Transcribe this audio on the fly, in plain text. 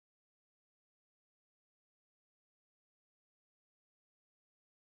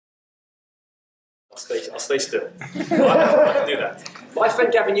I'll stay still. I can do that. My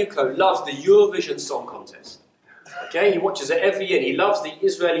friend Gavin Yuko loves the Eurovision Song Contest. Okay, he watches it every year and he loves the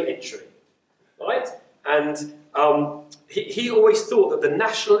Israeli entry. Right? And he always thought that the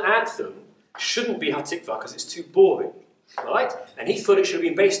national anthem shouldn't be Hatikwa because it's too boring. Right? And he thought it should have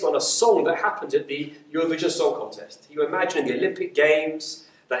been based on a song that happened at the Eurovision Song Contest. He imagined the Olympic Games,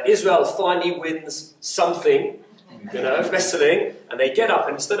 that Israel finally wins something, you know, wrestling, and they get up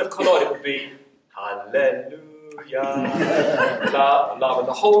and instead of Kolod it would be Hallelujah, blah, blah, and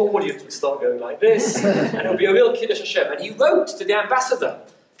the whole audience would start going like this, and it would be a real Kiddush Hashem. And he wrote to the ambassador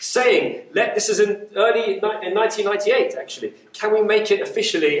saying, this is in 1998 actually, can we make it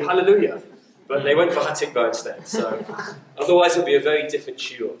officially Hallelujah? But they went for Hatikwa instead, so otherwise it would be a very different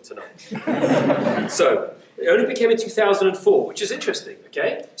shiur tonight. So, it only became in 2004, which is interesting,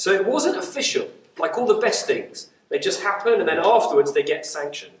 okay? So it wasn't official, like all the best things. They just happen, and then afterwards they get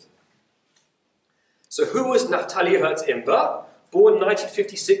sanctioned. So who was Naftali Hertz Imber? Born in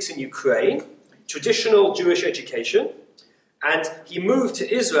 1956 in Ukraine, traditional Jewish education, and he moved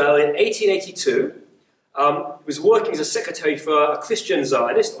to Israel in 1882, was working as a secretary for a Christian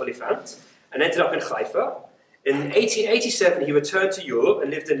Zionist, Oliphant, and ended up in Haifa. In 1887 he returned to Europe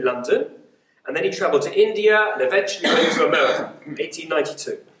and lived in London, and then he travelled to India and eventually went to America in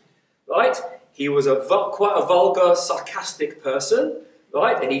 1892. Right? He was quite a vulgar, sarcastic person,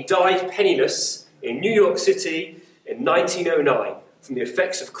 right? And he died penniless in New York City in 1909 from the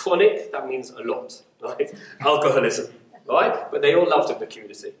effects of chronic, that means a lot, right? Alcoholism, right? But they all loved him, the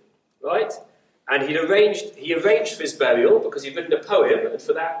community, right? And he arranged for his burial because he'd written a poem, and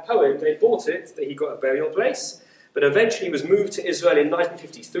for that poem they bought it, that he got a burial place. But eventually he was moved to Israel in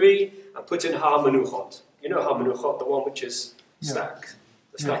 1953 and put in Har Menuchot. You know Har Menuchot, the one which is the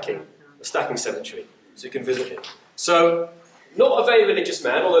stacking cemetery. So you can visit him. So, not a very religious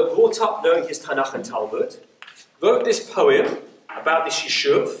man, although brought up knowing his Tanakh and Talmud, wrote this poem about this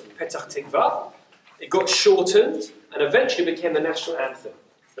Yishuv, Petach Tikva. It got shortened and eventually became the national anthem.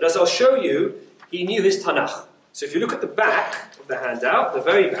 But as I'll show you, he knew his Tanakh. So if you look at the back of the handout, the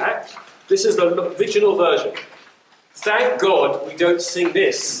very back, this is the original version. Thank God we don't sing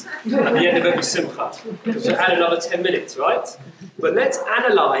this at the end of every simcha, because we'll add another 10 minutes, right? But let's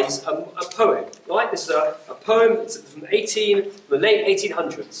analyse a poem, right? This is a poem from the late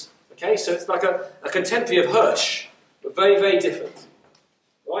 1800s, okay? So it's like a contemporary of Hirsch, but very, very different,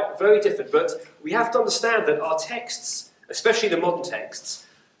 right? Very different, but we have to understand that our texts, especially the modern texts,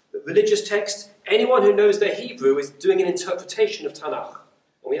 the religious texts, anyone who knows their Hebrew is doing an interpretation of Tanakh.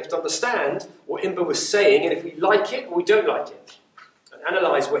 And we have to understand what Imber was saying, and if we like it or we don't like it, and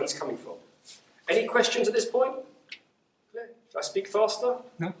analyse where he's coming from. Any questions at this point? Should I speak faster?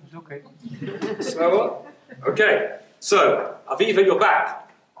 No, it's okay. Slower? Okay. So, Aviva, you're back.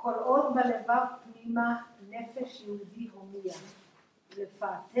 So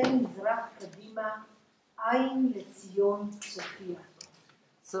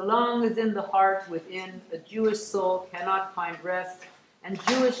long as in the heart within a Jewish soul cannot find rest, and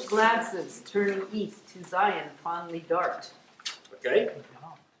Jewish glances turning east to Zion fondly dart. Okay.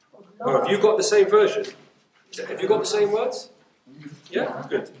 Oh, have you got the same version? Have you got the same words? Yeah,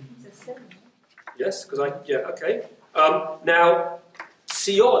 good. Yes, because okay. Now,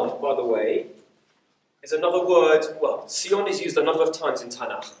 Sion, by the way, is another word. Well, Sion is used a number of times in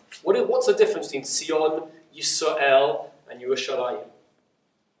Tanakh. What's the difference between Sion, Yisrael, and Yerushalayim?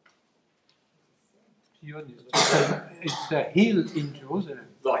 It's a hill in Jerusalem.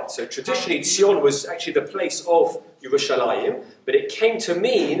 Right, so traditionally Sion was actually the place of Yerushalayim, but it came to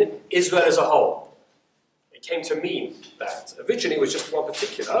mean Israel as a whole. It came to mean that. Originally it was just one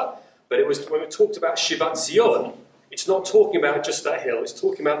particular, but it was when we talked about Shivat Zion, it's not talking about just that hill, it's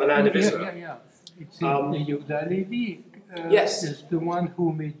talking about the land of Israel. Yeah. It's Yehuda Levi yes. is the one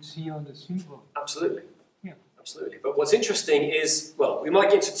who made Zion the symbol. Absolutely. Yeah. Absolutely. But what's interesting is, well, we might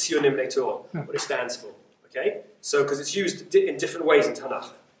get into Tzionim later on, what it stands for. Okay? So, because it's used in different ways in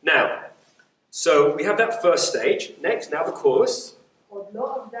Tanakh. Now, so we have that first stage. Next, now the chorus.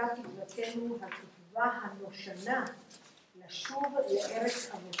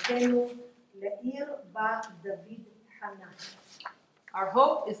 Our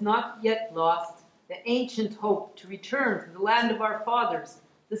hope is not yet lost, the ancient hope to return to the land of our fathers,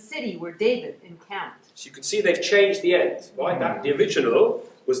 the city where David encamped. So you can see they've changed the end, right? The original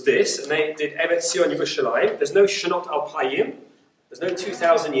was this, and they did Eretz Sion Yerushalayim. There's no Shanot Alpayim. There's no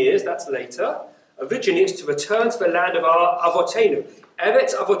 2,000 years, that's later. Originally, it's to return to the land of our Avotenu.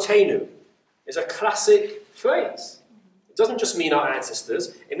 Eretz Avotenu is a classic phrase. It doesn't just mean our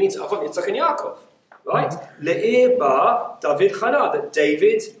ancestors, it means Avot, it's like in Yaakov, right? Le'ir ba David Chana, that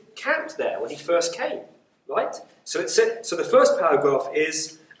David camped there when he first came, right? So the first paragraph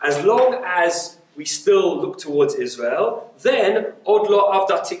is, as long as we still look towards Israel, then Od lo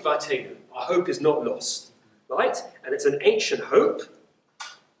avda tikvatenu. Our hope is not lost, right? And it's an ancient hope.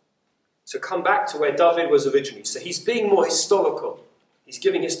 So come back to where David was originally. So he's being more historical. He's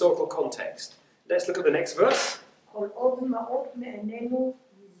giving historical context. Let's look at the next verse.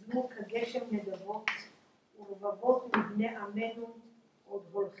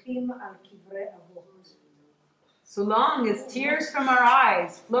 So long as tears from our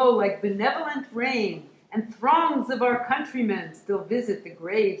eyes flow like benevolent rain, and throngs of our countrymen still visit the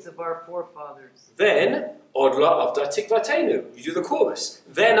graves of our forefathers. Then, Odla avda tikvatenu. You do the chorus.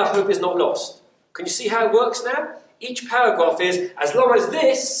 Then our hope is not lost. Can you see how it works now? Each paragraph is, as long as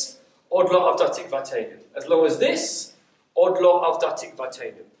this, Odla avda tikvatenu. As long as this, Odla avda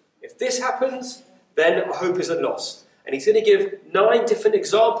tikvatenu. If this happens, then our hope isn't lost. And he's going to give 9 different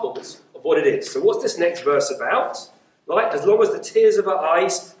examples of what it is. So what's this next verse about? Right? As long as the tears of our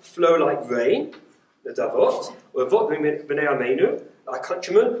eyes flow like rain, the Davot, or Avot b'nei Amenu, our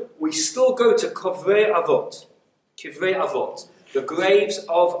countrymen, we still go to Kivrei Avot, the graves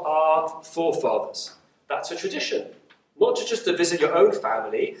of our forefathers. That's a tradition. Not just to visit your own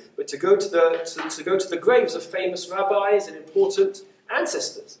family, but to go to the graves of famous rabbis and important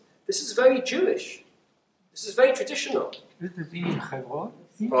ancestors. This is very Jewish. This is very traditional. Is it in Hebron?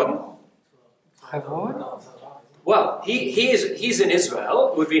 Pardon? Hebron? Well, he's in Israel.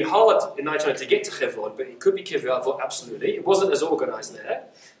 It would be hard in 1900 to get to Hebron, but it could be Kivrei Avot, absolutely. It wasn't as organized there,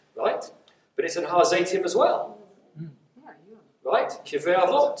 right? But it's in Har Zaitim as well, right? Kivrei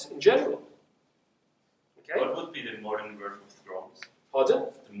Avot in general. Okay. What would be the modern word for throngs? Pardon?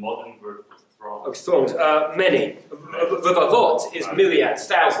 The modern word for throngs. Oh, throngs. Many. Revavot is myriads,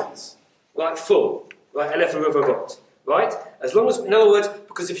 thousands, like full, like Elef Revavot. Right? As long as, in other words,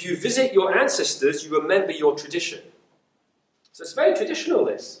 because if you visit your ancestors, you remember your tradition. So it's very traditional,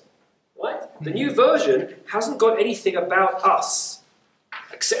 this. Right? The new version hasn't got anything about us,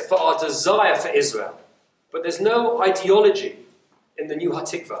 except for our desire for Israel. But there's no ideology in the new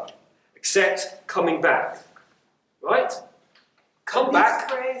Hatikwa, except coming back. Right? Come back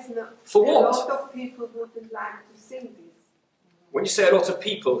for what? A lot of people wouldn't like to sing this. When you say a lot of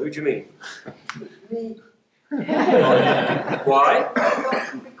people, who do you mean? Me. Why?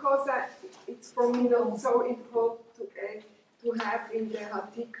 Because it's for me not so important to have in the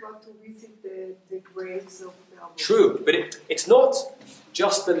Hatikwa to visit the graves of the Avot. True, but it's not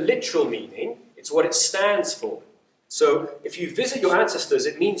just the literal meaning, it's what it stands for. So if you visit your ancestors,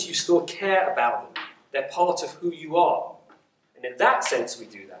 it means you still care about them. They're part of who you are. And in that sense, we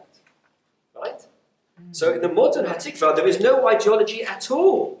do that. Right? So in the modern Hatikva, there is no ideology at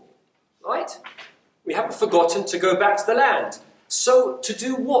all. Right? We haven't forgotten to go back to the land. So, to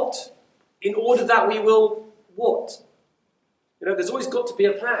do what? In order that we will what? You know, there's always got to be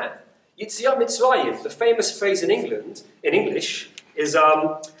a plan. Yitziat Mitzrayim, the famous phrase in English, is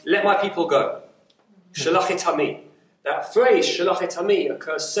let my people go. Shalach et ami. That phrase, Shalach et ami,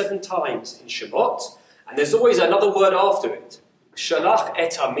 occurs 7 times in Shemot, and there's always another word after it. Shalach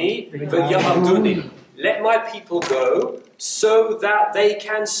et ami v'ya'abduni. Let my people go so that they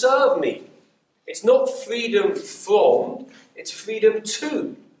can serve me. It's not freedom from, it's freedom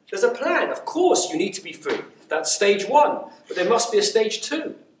to. There's a plan. Of course you need to be free. That's stage 1. But there must be a stage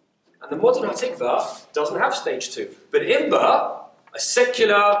 2. And the modern Hatikva doesn't have stage 2. But Imba, a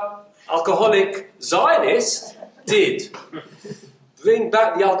secular, alcoholic Zionist, did. Bring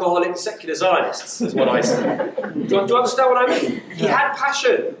back the alcoholic secular Zionists, is what I say. Do you understand what I mean? He had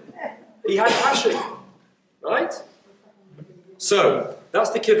passion. He had passion. Right? So, that's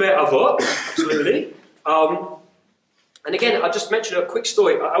the Kivrei Avot, absolutely. And again, I'll just mention a quick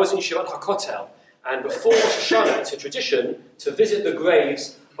story. I was in Yeshivat HaKotel, and before Rosh Hashanah, it's a tradition to visit the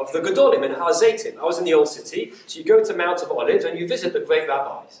graves of the Gedolim in Har Zaitim. I was in the Old City, so you go to Mount of Olives and you visit the great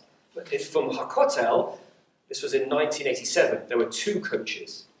rabbis. But from HaKotel, this was in 1987, there were 2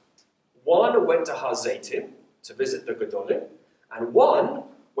 coaches. One went to Har Zaitim to visit the Gedolim, and one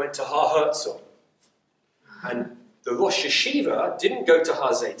went to Har Herzl. And the Rosh Yeshiva didn't go to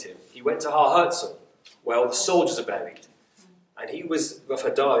Har Zaitim, he went to Har Herzl, where the soldiers are buried. And he was,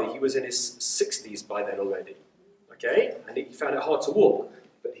 Raphael, he was in his 60s by then already. Okay? And he found it hard to walk.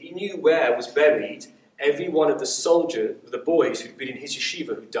 But he knew where was buried every one of the soldiers, the boys who'd been in his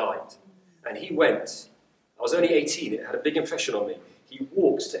yeshiva who died. And he went. I was only 18, it had a big impression on me. He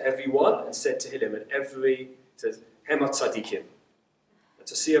walked to everyone and said to him, and says, Hema tzadikim. And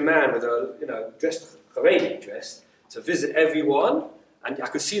to see a man with a, dressed, Haredi dressed, to visit everyone, and I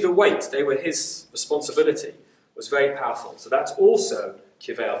could see the weight, they were his responsibility, was very powerful. So that's also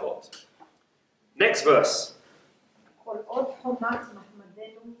Kivei Avot. Next verse. כל עוד חומת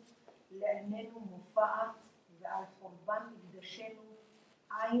מחמדנו לעינינו מופעת ועל חורבן מקדשנו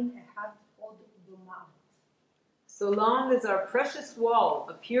עין אחת עוד דומעת. So long as our precious wall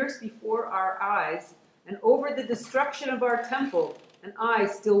appears before our eyes, and over the destruction of our temple, an eye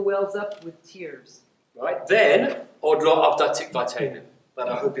still wells up with tears. Right? Then, Od lo avda tikvatenu, that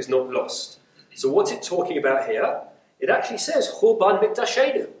our hope is not lost. So what's it talking about here? It actually says, Churban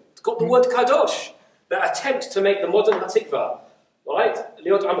Mikdashenu. It's got the word Kadosh. That attempt to make the modern Hatikwa, right?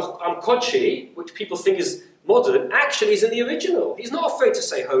 Liot Am Kodshi, which people think is modern, actually is in the original. He's not afraid to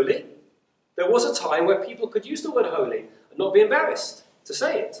say holy. There was a time where people could use the word holy and not be embarrassed to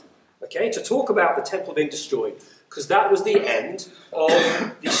say it. Okay, to talk about the temple being destroyed, because that was the end of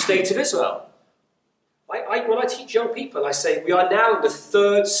the state of Israel. When I teach young people, I say we are now in the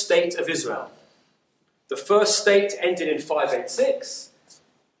third state of Israel. The first state ended in 586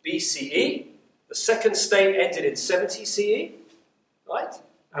 BCE. The second state ended in 70 CE, right?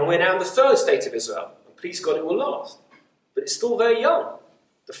 And we're now in the third state of Israel. And please God, it will last. But it's still very young.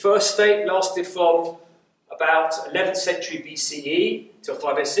 The first state lasted from about 11th century BCE till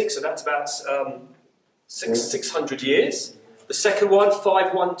 586, so that's about 600 years. The second one,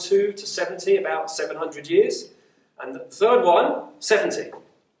 512 to 70, about 700 years. And the third one, 70.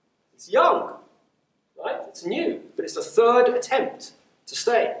 It's young, right? It's new, but it's the third attempt to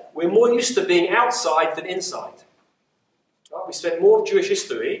stay. We're more used to being outside than inside. Right? We spend more of Jewish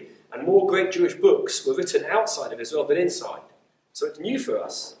history and more great Jewish books were written outside of Israel than inside. So it's new for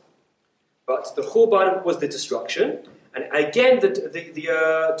us. But the Churban was the destruction, and again the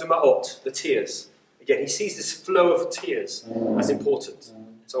Dumaot, the tears. Again, he sees this flow of tears as important.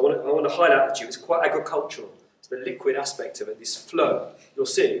 So I want to highlight that to you. It's quite agricultural. It's the liquid aspect of it, this flow. You'll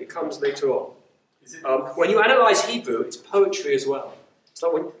see it comes later on. When you analyse Hebrew, it's poetry as well. It's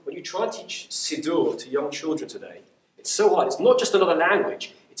like when you try and teach Siddur to young children today, it's so hard. It's not just another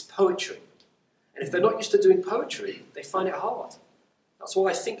language, it's poetry. And if they're not used to doing poetry, they find it hard. That's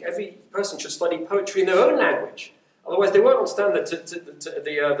why I think every person should study poetry in their own language. Otherwise, they won't understand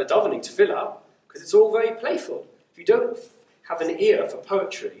the davening tefillah, because it's all very playful. If you don't have an ear for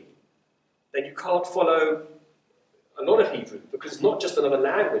poetry, then you can't follow a lot of Hebrew, because it's not just another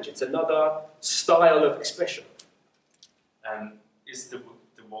language, it's another style of expression. And is the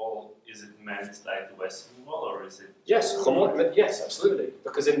wall, is it meant like the Western Wall, or is it? Yes, yes, absolutely.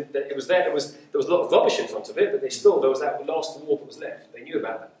 Because it was there was a lot of rubbish in front of it, but there was that last wall that was left. They knew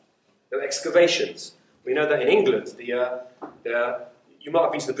about that. There were excavations. We know that in England, you might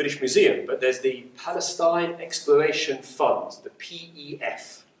have been to the British Museum, but there's the Palestine Exploration Fund, the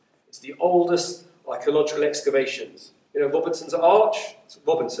PEF. It's the oldest archaeological excavations. You know, Robinson's Arch? It's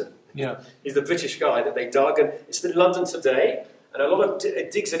Robinson. Yeah. He's the British guy that they dug, and it's in London today. And a lot of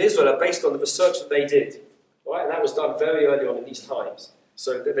digs in Israel are based on the research that they did. Right? And that was done very early on in these times.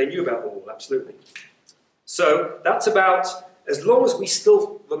 So they knew about the wall, absolutely. So that's about, as long as we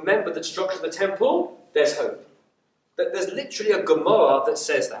still remember the destruction of the temple, there's hope. There's literally a Gemara that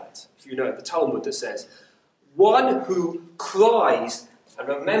says that, if you know, the Talmud that says, one who cries and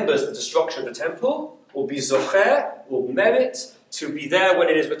remembers the destruction of the temple will be zocher, will merit to be there when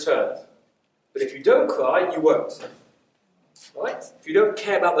it is returned. But if you don't cry, you won't. Right? If you don't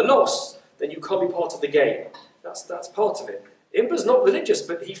care about the loss, then you can't be part of the game. That's part of it. Imba's not religious,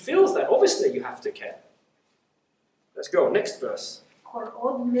 but he feels that. Obviously, you have to care. Let's go on. Next verse. כל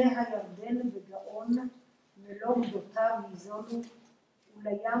עוד מי הירדן בגאון מלוא גדותיו ניזונו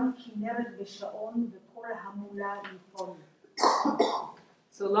ולים כנרת בשעון וכל המולה יפול.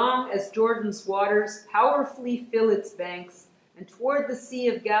 So long as Jordan's waters powerfully fill its banks, and toward the Sea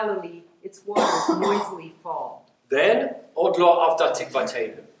of Galilee its waters noisily fall. Then, Od lo avda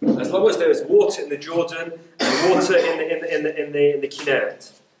tikvatenu. As long as there is water in the Jordan and water in the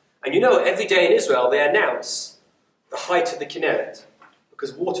Kinneret. And you know, every day in Israel they announce the height of the Kinneret,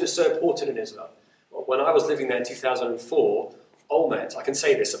 because water is so important in Israel. When I was living there in 2004, Olmert, I can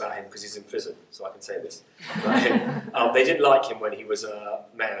say this about him because he's in prison, so I can say this. Right? They didn't like him when he was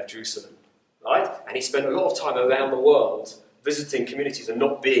mayor of Jerusalem, right? And he spent a lot of time around the world visiting communities and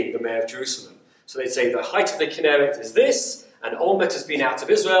not being the mayor of Jerusalem. So they'd say the height of the Kinneret is this, and Olmert has been out of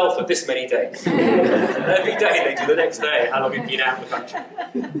Israel for this many days. Every day they do the next day how long he'd been out of the country.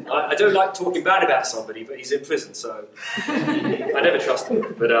 I don't like talking bad about somebody, but he's in prison, so I never trust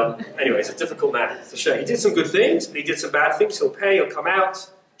him. But anyway, he's a difficult man, for sure. He did some good things, but he did some bad things. He'll pay, he'll come out,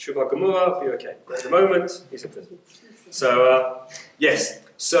 Shuvah Gemurah, be okay. But at the moment, he's in prison. So, yes.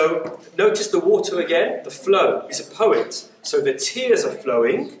 So, notice the water again, the flow. He's a poet, so the tears are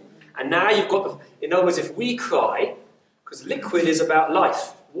flowing, and now you've got in other words, if we cry, Because liquid is about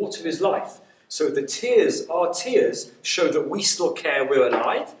life. Water is life. So the tears, our tears, show that we still care, we're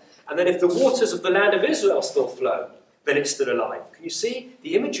alive. And then if the waters of the land of Israel still flow, then it's still alive. Can you see?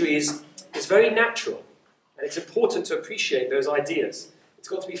 The imagery is very natural. And it's important to appreciate those ideas. It's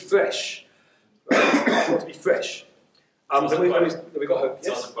got to be fresh. Right? It's got to be fresh. Then we got hope. It's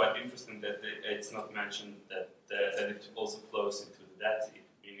also quite interesting that it's not mentioned that it also flows into the Dead Sea,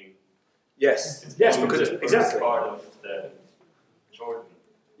 meaning yes, it's because exactly part of the Jordan.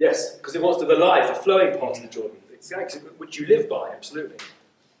 Yes, because it wants to the life, the flowing part of the Jordan, exactly, which you live by, absolutely.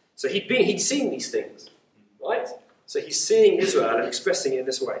 So he'd seen these things, right? So he's seeing Israel and expressing it in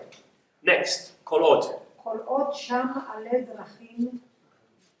this way. Next, Kol Od. כל עוד שם עלי דרכים,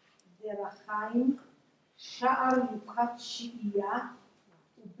 שער יוקת שהייה,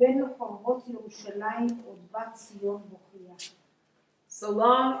 ובין חורבות ירושלים עוד בת ציון בוכייה. So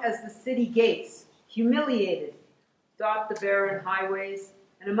long as the city gates, humiliated, dot the barren highways,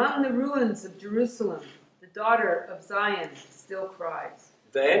 and among the ruins of Jerusalem, the daughter of Zion still cries.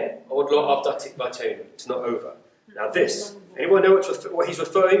 Then, Od lo avdatik batenu. It's not over. Now this, anyone know what he's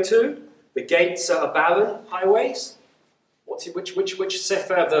referring to? The gates are barren highways? Which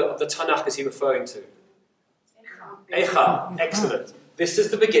sefer of the Tanakh is he referring to? Eicha. Excellent. This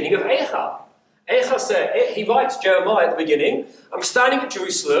is the beginning of Eicha. Eicha said, he writes Jeremiah at the beginning, I'm standing at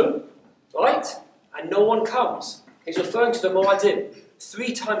Jerusalem, right? And no one comes. He's referring to the Moadim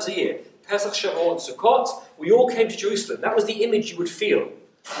 3 times a year. Pesach, Shavuot, Sukkot, we all came to Jerusalem. That was the image you would feel.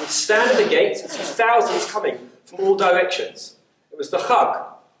 You would stand at the gates and see thousands coming from all directions. It was the Chag,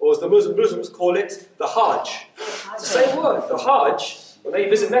 or as the Muslims call it, the Hajj. It's the same word. The Hajj, when they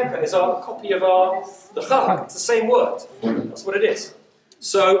visit Mecca, is a copy of the Chag. It's the same word. That's what it is.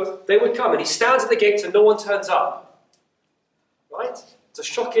 So they would come, and he stands at the gates and no one turns up. Right? It's a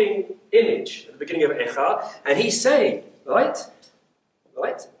shocking image at the beginning of Eicha, and he's saying, right?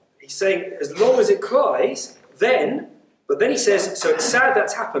 He's saying, as long as it cries, but then he says, so it's sad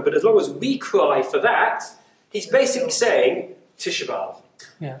that's happened, but as long as we cry for that, he's basically saying, Tisha B'Av.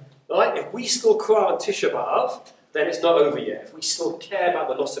 Yeah. Right? If we still cry on Tisha B'Av, then it's not over yet. If we still care about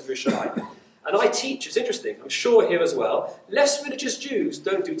the loss of Yerushalayim. And I teach, it's interesting, I'm sure here as well, less religious Jews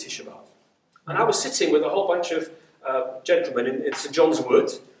don't do Tisha B'Av. And I was sitting with a whole bunch of gentlemen in St. John's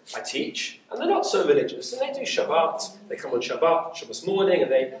Wood, I teach, and they're not so religious. And they do Shabbat, they come on Shabbat, Shabbos morning,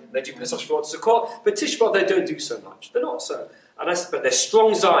 and they do Pesach, Shavuot, Sukkot. But Tisha B'Av they don't do so much. They're not so. But they're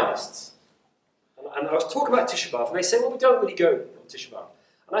strong Zionists. And I was talking about Tisha B'Av, and they say, well, we don't really go on Tisha B'Av.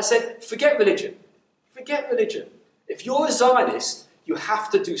 And I said, forget religion. Forget religion. If you're a Zionist, you have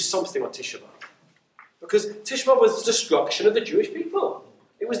to do something on Tisha B'Av. Because Tisha B'Av was the destruction of the Jewish people.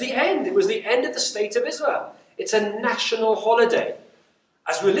 It was the end. It was the end of the state of Israel. It's a national holiday.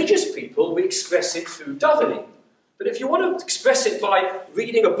 As religious people, we express it through davening. But if you want to express it by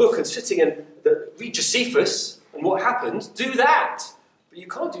reading a book and sitting and read Josephus and what happened, do that. But you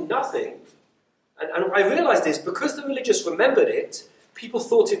can't do nothing. And I realised this, because the religious remembered it, people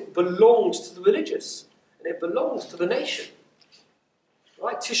thought it belonged to the religious. And it belongs to the nation.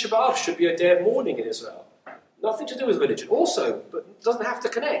 Right? Tisha B'Av should be a day of mourning in Israel. Nothing to do with religion. Also, but it doesn't have to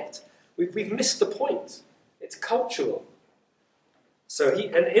connect. We've missed the point. It's cultural. So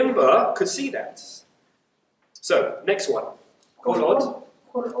and Imber could see that. So, next one. Kol Od.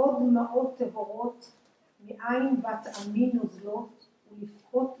 כל עוד דמעות טהורות, מעין בת עמי נוזלות,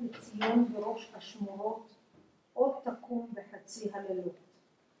 ולבכות לציון בראש השמורות, עוד תקום בחצי הלילות.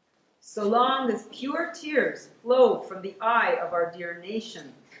 So long as pure tears flow from the eye of our dear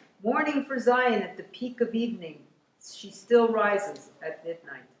nation, mourning for Zion at the peak of evening, she still rises at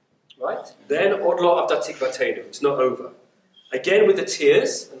midnight. Right? Then Od lo avdatik batenu. It's not over. Again with the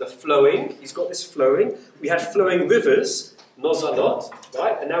tears and the flowing, he's got this flowing. We had flowing rivers, nozalot,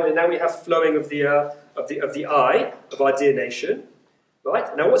 right? And now we have flowing of the eye of our dear nation,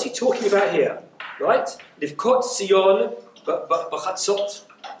 right? Now what's he talking about here, right? Livkot Sion b'chatzot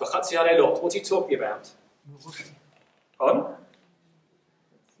b'chatzi halelot. What's he talking about? On?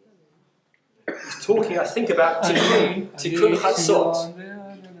 He's talking, I think, about tikkun chatzot.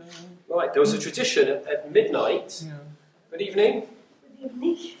 Right. There was a tradition at midnight. Good evening. Good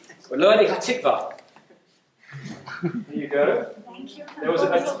evening. We're learning Hatikwa. There you go. Thank you. There was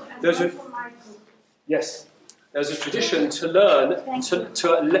a tradition to learn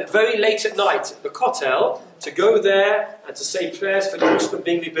very late at night at the Kotel, to go there and to say prayers for Jerusalem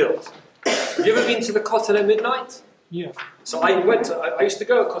being rebuilt. Have you ever been to the Kotel at midnight? Yeah. So I used to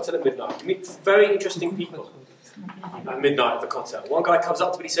go at Kotel at midnight. You meet very interesting people at midnight at the Kotel. One guy comes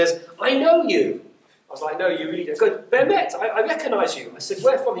up to me and he says, I know you. I was like, no, you really don't. He goes, Bemet, I recognise you. I said,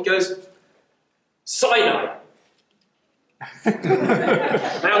 where from? He goes, Sinai.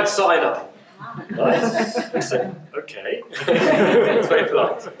 Mount Sinai. Right? So, okay. It's very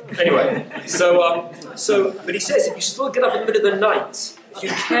polite. Anyway, but he says if you still get up in the middle of the night, if you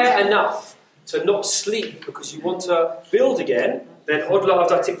care enough to not sleep because you want to build again, then עוד לא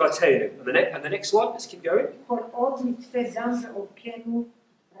עבדה תקוותנו. And the next one, let's keep going. כל עוד נטפה דם בעורקנו,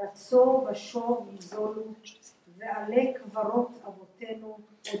 רצו ושוב יזולו, ועלי קברות אבותינו,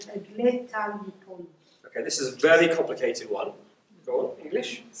 עוד עגלי טל ייפולו. Okay, this is a very complicated one. Go on,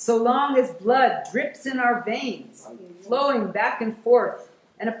 English. So long as blood drips in our veins, flowing back and forth,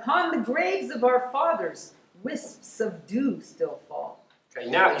 and upon the graves of our fathers, wisps of dew still fall. Okay,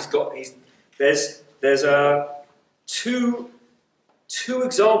 now there's two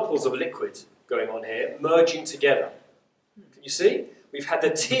examples of liquid going on here, merging together. Can you see? We've had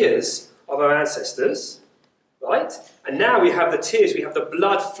the tears of our ancestors, right? And now we have the tears, we have the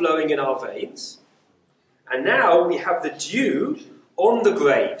blood flowing in our veins. And now we have the dew on the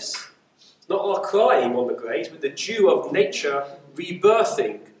graves. It's not our crying on the graves, but the dew of nature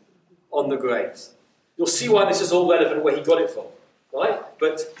rebirthing on the graves. You'll see why this is all relevant where he got it from, right?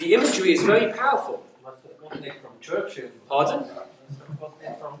 But the imagery is very powerful. Must have gotten it from Churchill. Pardon? Must have gotten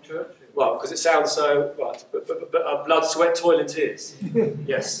it from Churchill. Well, because it sounds so, right, but blood, sweat, toil and tears.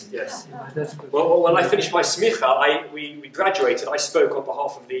 Yes, yes. That's good. Well, when I finished my smicha, we graduated, I spoke on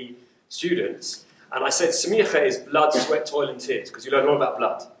behalf of the students, and I said smicha is blood, sweat, toil and tears, because you learn all about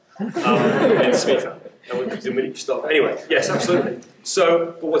blood in smicha. And the minute you stop. Anyway, yes, absolutely.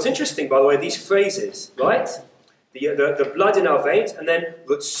 So, but what's interesting, by the way, these phrases, right? The blood in our veins, and then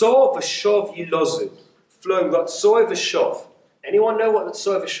Rutzor v'shov yilozu, flowing Rutzor v'shov. Anyone know what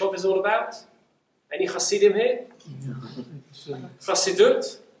Rutzor v'shov is all about? Any Hasidim here?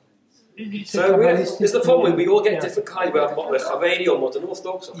 Chassidut? So there's the problem, we all get different kinds, we're Haredi or modern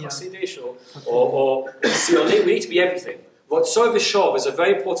Orthodox or Hasidish or Sioni, we need to be everything. Rutzor v'shov is a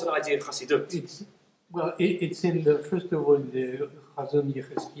very important idea in Chassidut. It's in the, first of all, the Chazon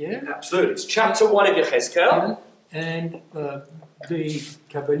Yechezkiel. Absolutely, it's chapter 1 of Yechezkel. And the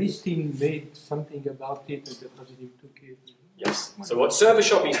Kabbalistim made something about it, and the Chassidim took it. Yes. So what Server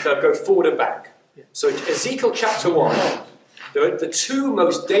Shop means to go forward and back. Yeah. So Ezekiel chapter 1, the two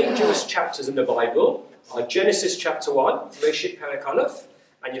most dangerous chapters in the Bible are Genesis chapter 1, Reshit Perek Aleph,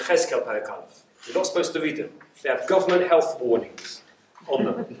 and Yechezkel Perek Aleph. You're not supposed to read them. They have government health warnings on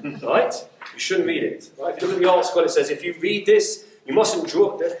them. Right? You shouldn't read it. Right? If you look at the article, it says if you read this, you mustn't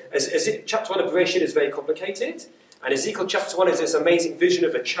draw. Chapter 1 of Bereshit is very complicated. And Ezekiel chapter 1 is this amazing vision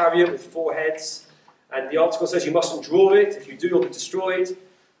of a chariot with 4 heads. And the article says you mustn't draw it. If you do, you'll be destroyed.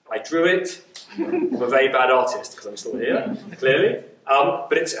 I drew it. I'm a very bad artist because I'm still here, clearly.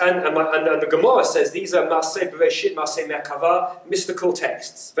 But it's and the Gemara says these are Maseh Bereshit, Maseh Merkava, mystical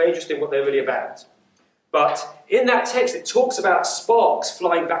texts. Very interesting what they're really about. But in that text, it talks about sparks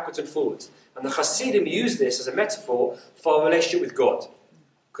flying backwards and forwards. And the Hasidim use this as a metaphor for our relationship with God.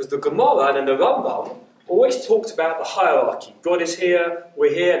 Because the Gemara and then the Rambam always talked about the hierarchy. God is here,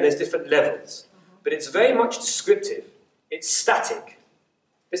 we're here, and there's different levels. But it's very much descriptive. It's static.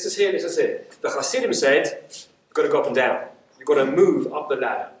 This is here, this is here. The Hasidim said, you've got to go up and down. You've got to move up the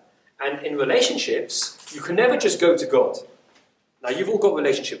ladder. And in relationships, you can never just go to God. Now, you've all got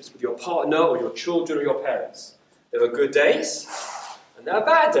relationships with your partner or your children or your parents. There are good days, and there are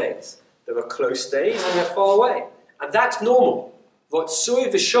bad days. There are close days, and they're far away. And that's normal. What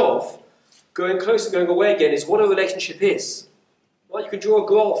Suri Vishov, going close and going away again, is what a relationship is. Right? You can draw a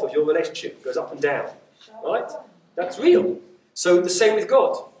graph of your relationship. It goes up and down. Right? That's real. So the same with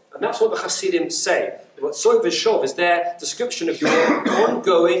God. And that's what the Hasidim say. What Suri Vishov is their description of your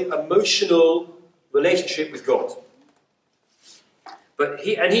ongoing emotional relationship with God. But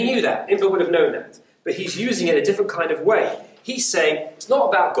he knew that. Imber would have known that. But he's using it in a different kind of way. He's saying, it's not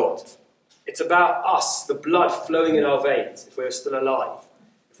about God. It's about us, the blood flowing in our veins, if we're still alive,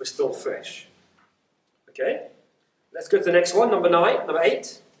 if we're still fresh. Okay? Let's go to the next one, number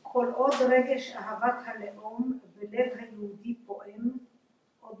 8. כל עוד רגש אהבת הלאום ולב היהודי פועם,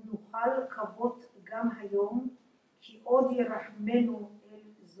 עוד נוכל לקוות גם היום, כי עוד ירחמנו אל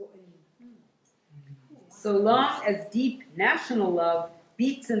זועם. So long as deep national love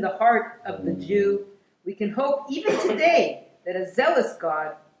beats in the heart of the Jew, we can hope even today that a zealous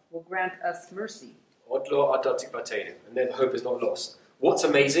God will grant us mercy. And then hope is not lost. What's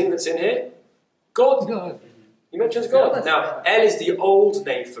amazing that's in here? God. He mentions God. Now, El is the old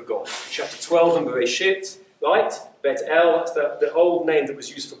name for God. Chapter 12 in Bereshit, right? Bet El, that's the old name that was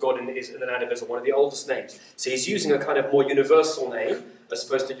used for God in the land of Israel, one of the oldest names. So he's using a kind of more universal name, as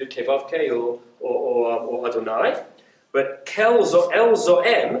opposed to Yud Kei Vav Kei or Adonai. But El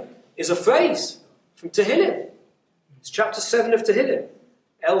Zoem is a phrase from Tehillim. It's chapter 7 of Tehillim,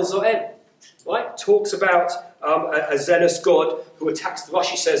 El Zoel, right? Talks about a zealous God who attacks,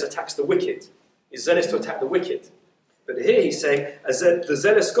 Rashi says, attacks the wicked. He's zealous to attack the wicked. But here he's saying, the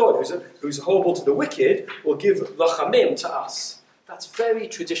zealous God who's horrible to the wicked will give rachamim to us. That's very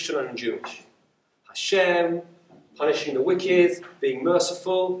traditional and Jewish. Hashem, punishing the wicked, being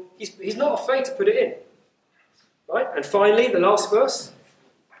merciful. He's not afraid to put it in. Right? And finally, the last verse.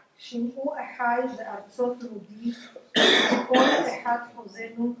 שמעו אחי בארצות יהודי, כל אחד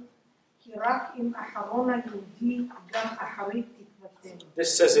חוזנו, כי רק עם אחרון היהודי גם אחרית תקוותנו.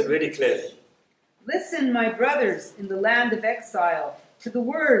 This says it really clearly. Listen, my brothers, in the land of exile, to the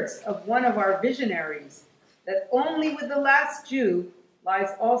words of one of our visionaries, that only with the last Jew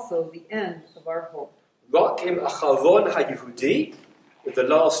lies also the end of our hope. רק עם אחרון היהודי, with the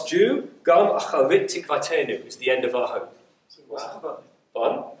last Jew, גם אחרית תקוותנו is the end of our hope.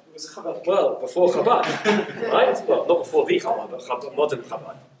 Pardon? Well, before Chabad, right? Well, not before the Chabad, but modern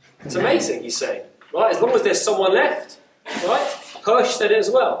Chabad. It's amazing, he's saying. Right? As long as there's someone left, right? Hirsch said it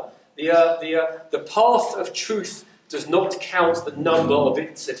as well. The path of truth does not count the number of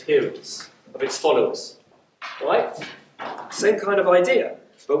its adherents, of its followers. Right? Same kind of idea.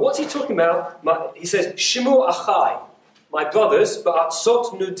 But what's he talking about? He says, Shimu Achai, my brothers,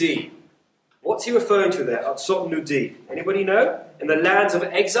 ba'atzot nudi. What's he referring to there? Atzot nudi. Anybody know? In the lands of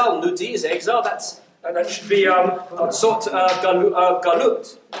exile, nudi is exile. That should be atzot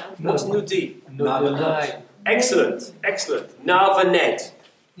galut. What's nudi? Excellent. Navaned.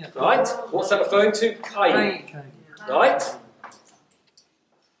 Right? What's that referring to? Cain. Right?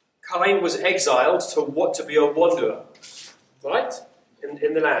 Cain was exiled to be a wanderer. Right?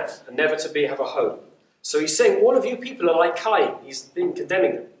 In the land. And never to have a home. So he's saying, all of you people are like Cain. He's been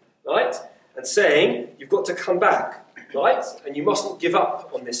condemning them. Right? And saying, you've got to come back. Right? And you mustn't give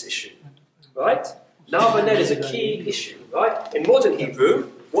up on this issue. Right? Navaned is a key issue. Right? In modern Hebrew,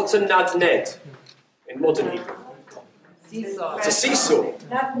 what's a nadned? In modern Hebrew? Seesaw. It's a seesaw.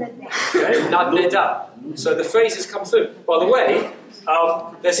 Okay? Nadneda. So the phrases come through. By the way,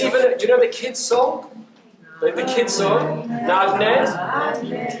 there's even, do you know the kids' song? The kids' song? Nadned?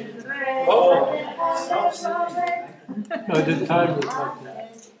 Oh. No, the time was like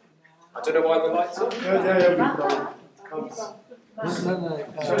that. I don't know why the lights are.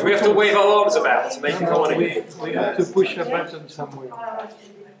 No. Do we have to wave our arms about to make it come on again? We have to push a button somewhere.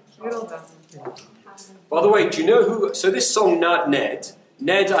 By the way, do you know who? So this song Ned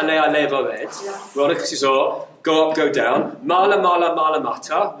Ale Ale Vared, go up, go down, Mala Mala Mala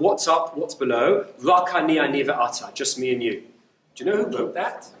Mata, what's up, what's below, Rakani Aniva Ata, just me and you. Do you know who wrote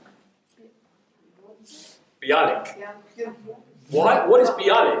that? Bialik. Why? What is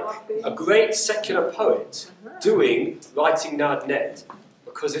Bialik? A great secular poet writing Ned,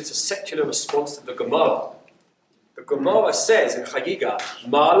 because it's a secular response to the Gemara. The Gemara says in Chagiga,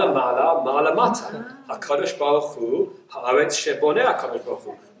 Mala Mala Mala Mata, HaKadosh Baruch Hu, Haaretz Sheboneh HaKadosh Baruch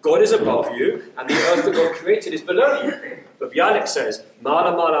Hu. God is above you, and the earth that God created is below you. But Bialik says,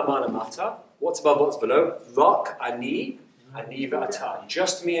 Mala Mala Mala Mata, what's above, what's below? Rak Ani Ve'ata,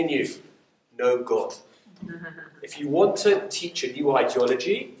 just me and you, no God. If you want to teach a new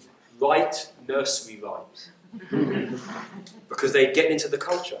ideology, write nursery rhymes. Because they get into the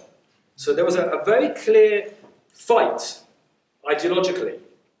culture. So there was a very clear fight, ideologically.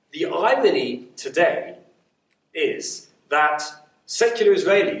 The irony today is that secular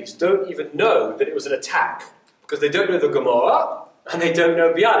Israelis don't even know that it was an attack, because they don't know the Gemara, and they don't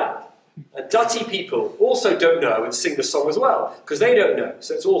know Bialik. And Dati people also don't know and sing the song as well, because they don't know.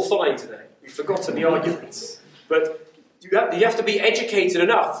 So it's all fine today. We've forgotten the arguments. But you have to be educated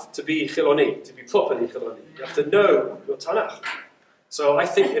enough to be Chiloni, to be properly Chiloni. You have to know your Tanakh. So I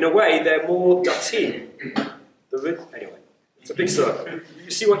think, in a way, they're more Dati. Anyway, it's a big circle.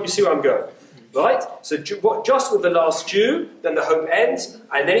 You see where I'm going, right? So just with the last Jew, then the hope ends,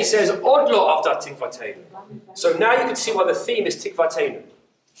 and then he says, Odlo after Tikvatenu. So now you can see why the theme is Tikvatenu.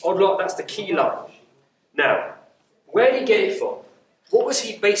 Odlo, that's the key line. Now, where did he get it from? What was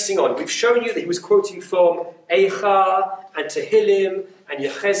he basing on? We've shown you that he was quoting from Eicha and Tehillim and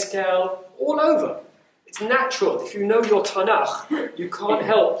Yechezkel, all over. It's natural. If you know your Tanakh, you can't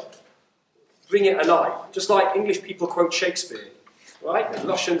help bring it alive. Just like English people quote Shakespeare, right? And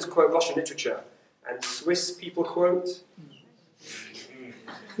Russians quote Russian literature. And Swiss people quote...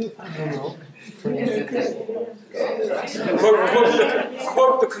 I don't know.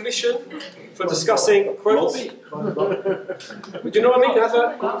 Quote the commission for discussing quotes. Do you know what I mean?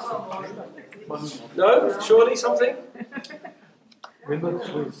 No? Surely something? We're not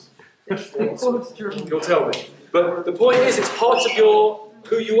Swiss. You'll tell me. But the point is, it's part of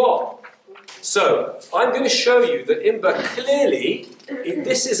who you are. So, I'm going to show you that Imber clearly,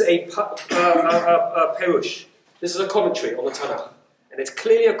 this is a perush. This is a commentary on the Tanakh. And it's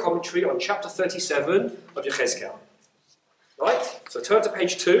clearly a commentary on chapter 37 of Yechezkel. Right? So turn to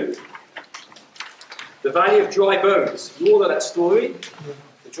page 2. The Valley of Dry Bones. You all know that story?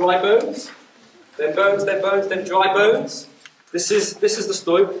 The dry bones. Then bones, then bones, then dry bones. This is the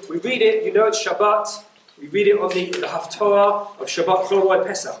story. We read it, you know it's Shabbat. We read it on the Haftorah of Shabbat Chol Hamoed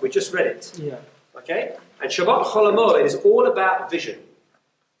Pesach. We just read it. Yeah. Okay? And Shabbat Chol Hamoed is all about vision.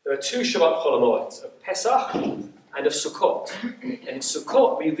 There are 2 Shabbat Chol Hamoed, of Pesach and of Sukkot. And in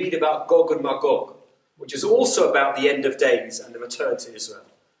Sukkot we read about Gog and Magog, which is also about the end of days and the return to Israel.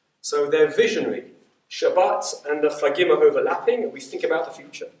 So they're visionary. Shabbat and the Chagim are overlapping, and we think about the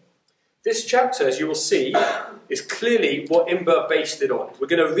future. This chapter, as you will see, is clearly what Imber based it on. We're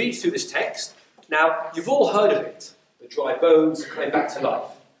going to read through this text. Now, you've all heard of it, the dry bones coming back to life.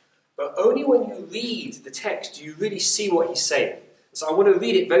 But only when you read the text do you really see what he's saying. So I want to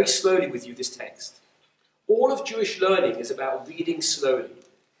read it very slowly with you, this text. All of Jewish learning is about reading slowly.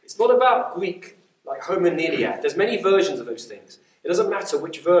 It's not about Greek, like Homer and the Iliad. There's many versions of those things. It doesn't matter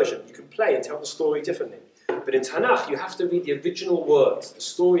which version. You can play and tell the story differently. But in Tanakh, you have to read the original words. The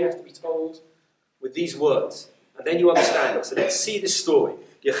story has to be told with these words. And then you understand it. So let's see this story.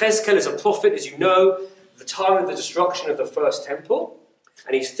 Yechezkel is a prophet, as you know, the time of the destruction of the first temple.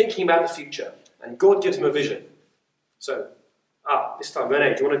 And he's thinking about the future. And God gives him a vision. So, this time,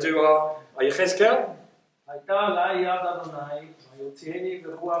 Renee, do you want to do our Yechezkel? הייתה עלי יד אדוני, ויוציאני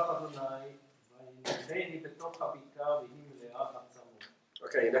ברוח אדוני, ויניחני בתוך הבקעה, והיא מלאה עצמות.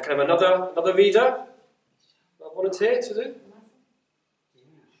 Okay, now can I have another reader? A volunteer to do? Do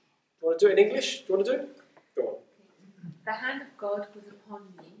you want to do it in English? Do you want to do it? Go on. The hand of God was upon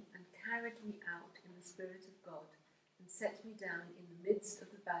me and carried me out in the Spirit of God and set me down in the midst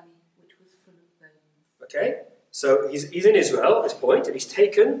of the valley which was full of bones. Okay, so he's in Israel at this point and he's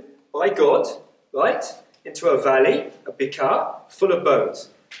taken by God, right, into a valley, a bikar, full of bones.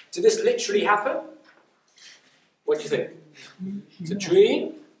 Did this literally happen? What do you think? It's a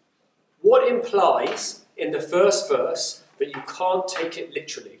dream. What implies in the first verse that you can't take it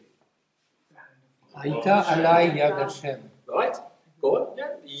literally? הייתה עלי יד השם. Right? Go on. Yeah.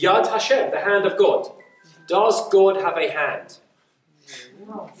 Yad Hashem, the hand of God. Does God have a hand?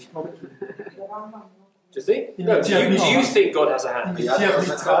 Do you think? No. Do you think God has a hand?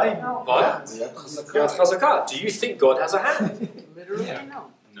 What? Yad Chazakah. Do you think God has a hand? Literally, Yeah. no.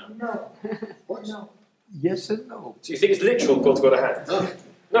 No. Yes and no. Do you think it's literal God's got a hand?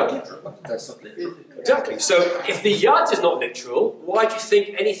 No. That's not literal. Exactly. So if the yad is not literal, why do you think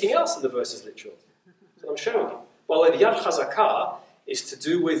anything else in the verse is literal? That's what I'm showing you. Well, the Yad Chazakah is to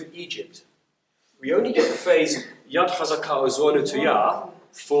do with Egypt. We only get the phrase Yad Chazakah Ozonu Tuyah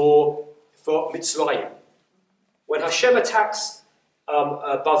for Mitzrayim. When Hashem attacks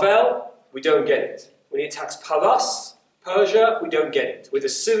Bavel, we don't get it. When he attacks Paras, Persia, we don't get it. With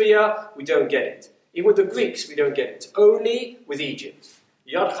Assyria, we don't get it. Even with the Greeks, we don't get it. Only with Egypt.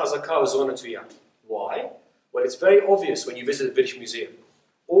 Yad Chazakah Ozonu Tuyah. Why? Well, it's very obvious when you visit the British Museum.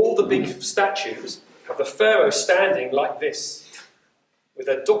 All the big statues have the pharaoh standing like this, with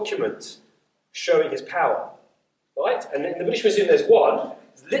a document showing his power. Right? And in the British Museum there's one,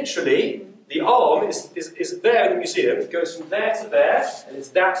 literally, the arm is there in the museum, it goes from there to there, and it's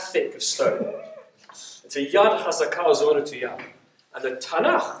that thick of stone. It's a Yad Chazakah Ozonu Tuyah. And the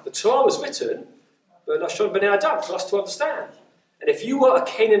Tanakh, the Torah was written, for Lashon Bnei Adam, for us to understand. And if you were a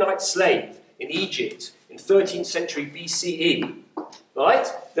Canaanite slave in Egypt in 13th century BCE, right,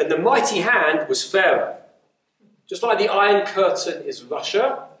 then the mighty hand was Pharaoh. Just like the Iron Curtain is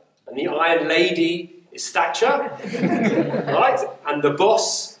Russia, and the Iron Lady is Thatcher, right, and the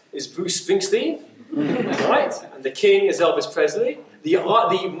boss is Bruce Springsteen, right, and the king is Elvis Presley, the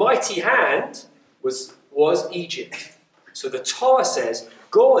mighty hand was Egypt. So the Torah says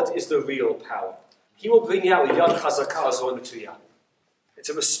God is the real power. He will bring you out with Yad Chazakah Ozonu Tuyah. It's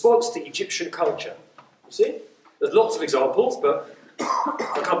a response to Egyptian culture. You see? There's lots of examples, but if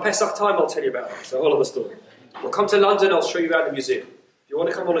I come Pesach time, I'll tell you about it. It's a whole other story. We'll come to London, I'll show you around the museum. If you want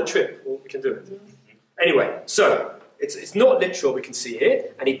to come on a trip, well, we can do it. Anyway, so, it's not literal, we can see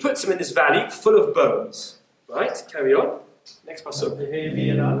here, and he puts them in this valley full of bones. Right? Carry on. Next pasuk.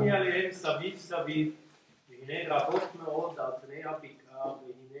 והראני עליהם סביב סביב, והנה רבות מאוד על פני הבקעה,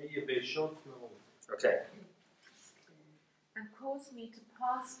 והנה יבשות מאוד. Okay. And caused me to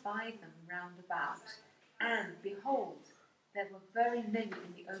pass by them round about. And behold, there were very many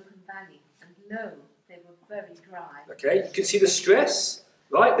in the open valley, and lo, they were very dry. Okay, you can see the stress,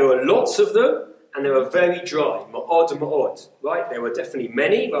 right? There were lots of them, and they were very dry. Ma'od, ma'od. Right? There were definitely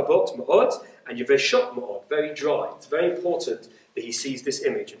many, rabot, ma'od, and yeveshot, ma'od. Very dry. It's very important that he sees this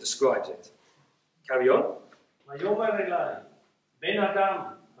image and describes it. Carry on. ויאמר אלי, בן אדם,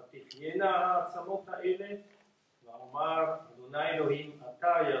 התחיינה העצמות האלה, ואומר, אדוני אלוהים,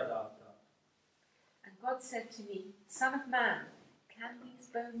 אתה ידעת. And God said to me, Son of man, can these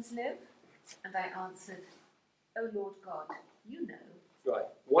bones live? And I answered, O Lord God, you know. Right.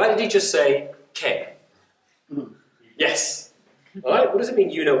 Why did he just say, Ken? Yes. Right? What does it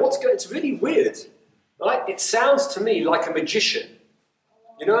mean, you know? It's really weird. Right? It sounds to me like a magician.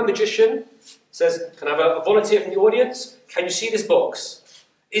 You know a magician says, can I have a volunteer from the audience? Can you see this box?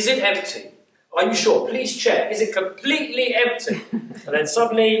 Is it empty? Are you sure? Please check. Is it completely empty? And then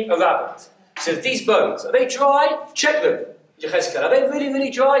suddenly a rabbit says, these bones, are they dry? Check them. Yechezkel, are they really, really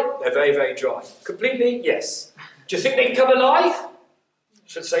dry? They're very, very dry. Completely? Yes. Do you think they can come alive? I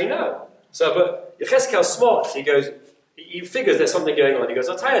should say no. So, but Yechezkel's smart. He goes, he figures there's something going on. He goes,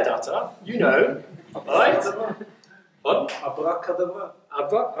 I'll tell you data. You know. Right? What? Abracadabra.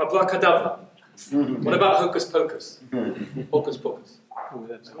 Abracadabra. What about hocus pocus? Hocus pocus.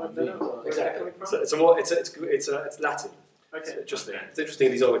 Exactly. So it's Latin. Okay. It's interesting. It's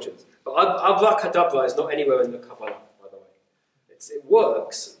interesting these origins. But abracadabra is not anywhere in the Kabbalah, by the way. It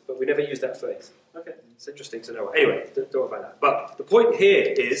works, but we never use that phrase. Okay. It's interesting to know. Anyway, don't worry about that. But the point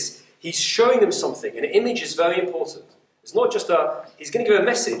here is he's showing them something. An image is very important. It's not just he's going to give a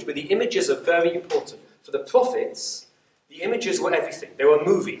message, but the images are very important. For the prophets, the images were everything. They were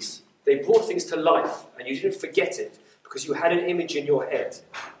movies. They brought things to life, and you didn't forget it because you had an image in your head.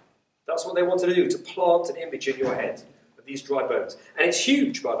 That's what they wanted to do, to plant an image in your head of these dry bones. And it's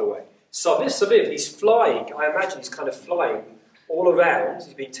huge, by the way. Saviv, he's flying. I imagine he's kind of flying all around.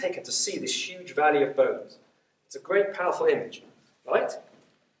 He's being taken to see this huge valley of bones. It's a great, powerful image, right?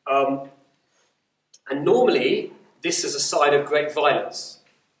 And normally, this is a sign of great violence.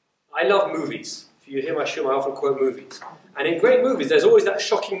 I love movies. If you hear my show, I often quote movies. And in great movies, there's always that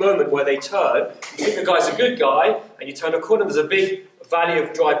shocking moment where they turn, you think the guy's a good guy, and you turn a corner, and there's a big valley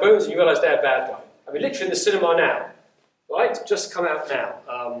of dry bones, and you realise they're a bad guy. I mean, literally in the cinema now, right? Just come out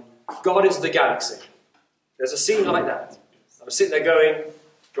now. Guardians of the Galaxy. There's a scene like that. I'm sitting there going,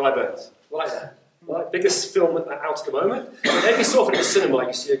 dry bones. Like that. Right? Biggest film out at the moment. And every so often in the cinema,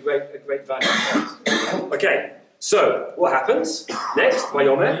 you see a great valley of bones. Okay. So, what happens? Next,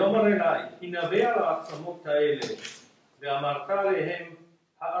 Vayomer. ויאמר אלי, הנבא על העצמות האלה, ואמרת להם,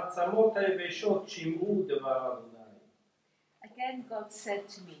 העצמות היבשות שמעו דבר אדוני. Again God said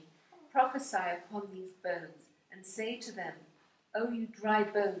to me, Prophesy upon these bones, and say to them, O you dry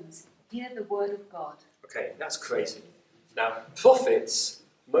bones, hear the word of God. Okay, that's crazy. Now, prophets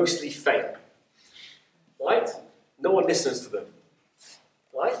mostly fail. Right? No one listens to them.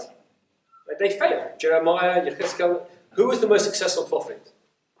 Right? They fail. Jeremiah, Yechezkel. Who was the most successful prophet?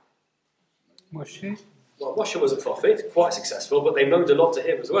 Moshe. Well, Moshe was a prophet, quite successful, but they moaned a lot to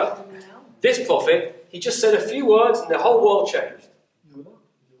him as well. This prophet, he just said a few words and the whole world changed.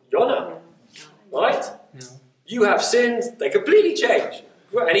 Jonah. Right? Yeah. You have sinned, they completely changed.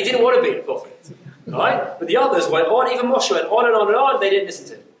 And he didn't want to be a prophet. Right? But the others went on, even Moshe went on and on and on, they didn't listen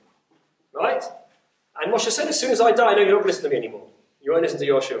to him. Right? And Moshe said, as soon as I die, I know you won't listen to me anymore. You won't listen to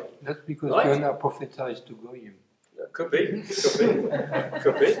Yoshua. That's because Right? Jonah prophesied to Goyim. Could be.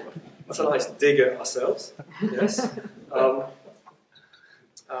 Could be. That's a nice dig at ourselves. Yes.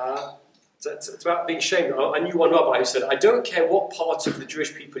 It's about being shamed. I knew one rabbi who said, I don't care what part of the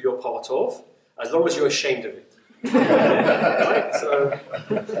Jewish people you're part of, as long as you're ashamed of it. Right? So,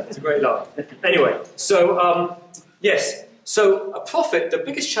 it's a great line. Anyway, so, yes. So, a prophet, the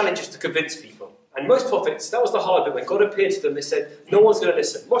biggest challenge is to convince people. And most prophets, that was the hard bit. When God appeared to them, they said, no one's going to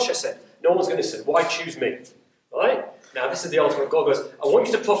listen. Moshe said, no one's going to listen. Why choose me? Right? Now, this is the ultimate. God goes, I want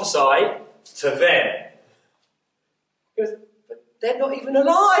you to prophesy to them. He goes, but they're not even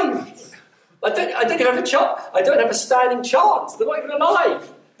alive. I don't even have a chance. I don't have a standing chance. They're not even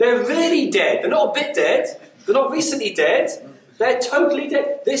alive. They're really dead. They're not a bit dead. They're not recently dead. They're totally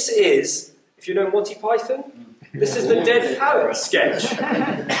dead. This is, if you know Monty Python, this is the dead parrot sketch.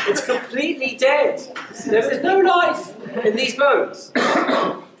 It's completely dead. There is no life in these bones.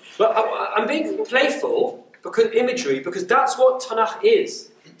 But I'm being playful, because that's what Tanakh is.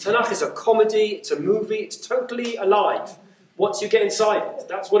 Tanakh is a comedy, it's a movie, it's totally alive. Once you get inside it,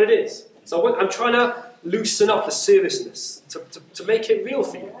 that's what it is. So I'm trying to loosen up the seriousness, to make it real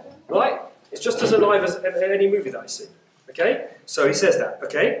for you, right? It's just as alive as any movie that I see. Okay? So he says that,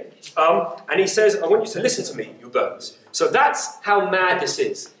 okay? And he says, I want you to listen to me, you bones. So that's how mad this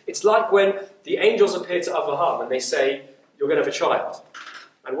is. It's like when the angels appear to Abraham and they say, you're going to have a child.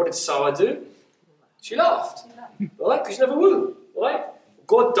 And what did Sarah do? She laughed. Right? Because she never would. Right?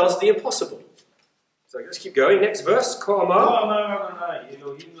 God does the impossible. So let's keep going. Next verse. כה אמר. כה אמר אדוני,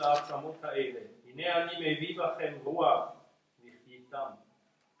 אלוהים לעצמות האלה, הנה אני מביא בכם רוח, נחייתם.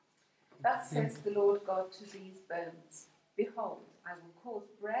 Thus says the Lord God to these bones, behold, I will cause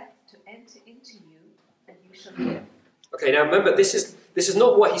breath to enter into you, and you shall live. Okay, now remember, this is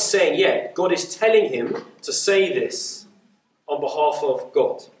not what he's saying yet. God is telling him to say this on behalf of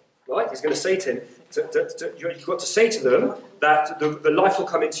God. Right? He's going to say to him, you've got to say to them that the life will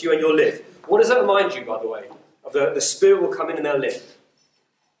come into you and you'll live. What does that remind you, by the way? Of the Spirit will come in and they'll live.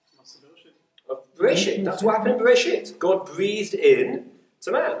 Of Bereshit. That's what happened in Bereshit. God breathed in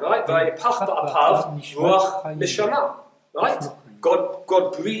to man, right? Vayipach ba'apav ruach neshama. Right?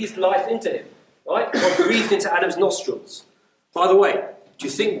 God breathed life into him. Right? God breathed into Adam's nostrils. By the way, do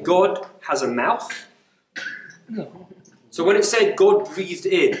you think God has a mouth? No. So when it said God breathed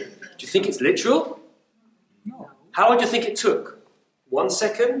in, do you think it's literal? No. How long do you think it took? 1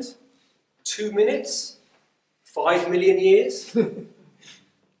 second? 2 minutes? 5 million years?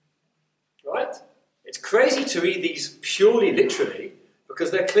 Right? It's crazy to read these purely literally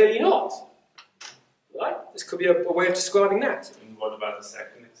because they're clearly not. Right? This could be a way of describing that. And what about the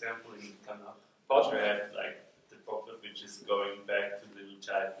second example in Tanakh? Pardon? Where you have like the prophet which is going back to the little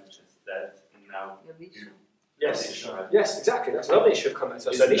child which is dead and now Yes. Elisha. Yes, exactly. That's another issue of coming.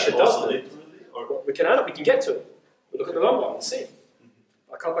 So Is Elisha that does also it. literally, or Well, we can get to it. We'll look at the Rambam and see.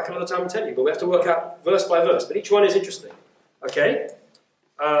 I'll come back another time and tell you, but we have to work out verse by verse. But each one is interesting. Okay?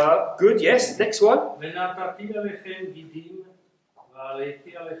 Good, yes. Next one. ונתתי עליכם גידים,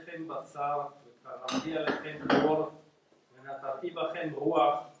 ועליתי עליכם בשר, וקרמתי עליכם אור, ונתתי בכם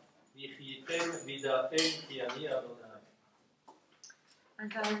רוח, וחייתם וידעתם כי אני אדוני.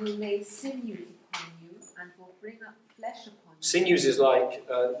 And I will lay sinews upon you, and will bring up flesh upon you. Sinews is like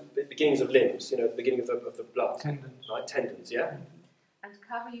the beginnings of limbs, the beginning of the blood. Tendons. Right? Tendons, yeah? And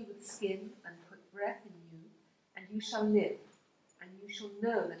cover you with skin, and put breath in you, and you shall live, and you shall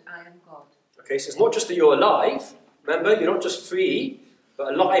know that I am God. Okay, so it's not just that you're alive. Remember, you're not just free,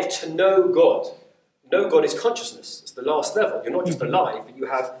 but alive to know God. Know God is consciousness. It's the last level. You're not just alive, but you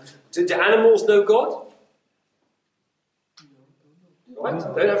have... Do animals know God? Right?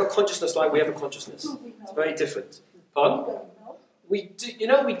 They don't have a consciousness like we have a consciousness. It's very different. Pardon? We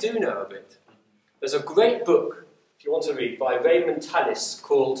do know a bit. There's a great book, if you want to read, by Raymond Tallis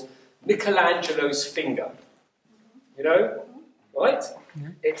called Michelangelo's Finger. You know? Right?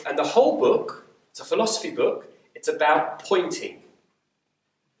 And the whole book, it's a philosophy book, it's about pointing.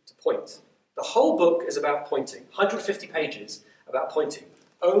 To point. The whole book is about pointing. 150 pages about pointing.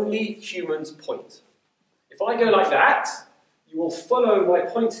 Only humans point. If I go like that, you will follow my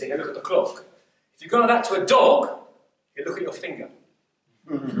pointing and look at the clock. If you go like that to a dog, you look at your finger.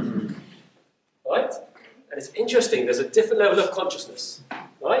 Right? And it's interesting, there's a different level of consciousness,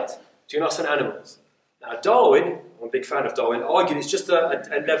 right, between us and animals. Now Darwin, I'm a big fan of Darwin, argued it's just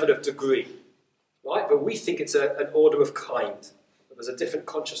a level of degree, right? But we think it's an order of kind. But there's a different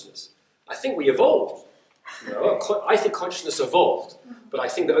consciousness. I think we evolved. I think consciousness evolved, but I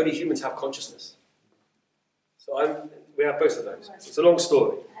think that only humans have consciousness. So we have both of those. It's a long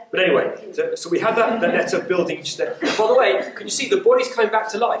story. But anyway, so we have that letter building each step. By the way, can you see the body's coming back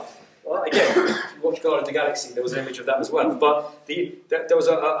to life? Well, again, if you watch Guardians of the Galaxy, there was an image of that as well. But there was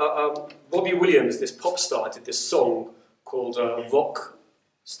Robbie Williams, this pop star, did this song called Rock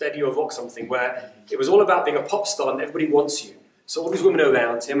Steady or Rock something, where it was all about being a pop star and everybody wants you. So all these women are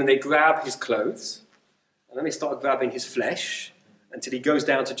around him and they grab his clothes and then they start grabbing his flesh until he goes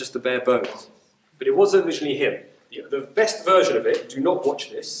down to just the bare bones. But it was originally him. The best version of it, do not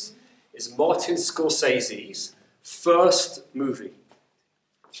watch this, is Martin Scorsese's first movie.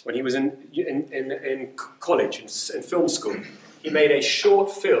 When he was in college, in film school, he made a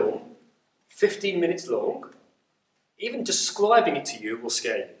short film, 15 minutes long. Even describing it to you will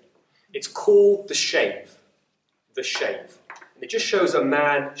scare you. It's called The Shave. The Shave. And it just shows a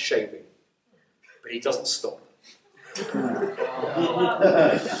man shaving. But he doesn't stop.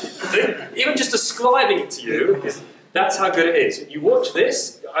 Even just describing it to you, that's how good it is. You watch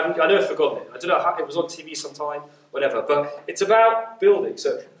this, I never forgotten it. I don't know how it was on TV sometime, whatever, but it's about building.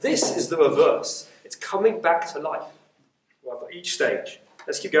 So this is the reverse. It's coming back to life. Well, for each stage.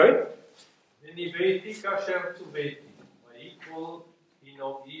 Let's keep going. וניבאתי כאשר צוויתי, ויקול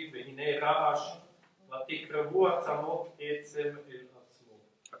הנוגי והנה רעש, ותקרבו עצמות עצם אל עצמו.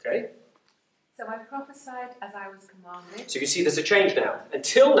 Okay. So I prophesied as I was commanded. So you can see there's a change now.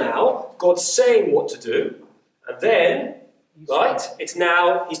 Until now, God's saying what to do, and then, right, it's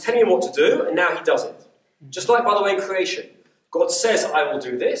now, he's telling him what to do, and now he does it. Just like, by the way, in creation. God says, I will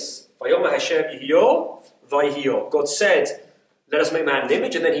do this. Vayomer Hashem yihiyor, vayhiyor. God said, let us make man in an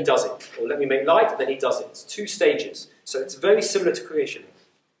image, and then he does it. Or let me make light, and then he does it. It's 2 stages. So it's very similar to creation.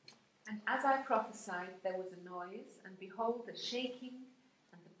 And as I prophesied, there was a noise, and behold, a shaking,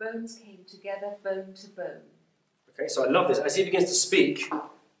 and the bones came together, bone to bone. Okay, so I love this. As he begins to speak,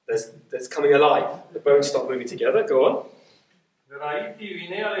 there's coming alive. The bones start moving together. Go on. וראיתי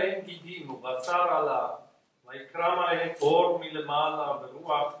והנה עליהם גידים ובשר עלה ויקרם עליהם אור מלמעלה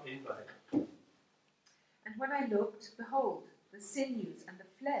ורוח אין בהם. And when I looked, behold, the sinews and the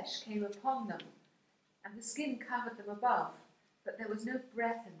flesh came upon them, and the skin covered them above, but there was no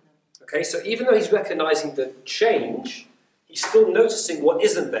breath in them. Okay, so even though he's recognizing the change, he's still noticing what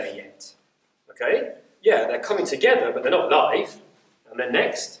isn't there yet. Okay? Yeah, they're coming together, but they're not alive. And then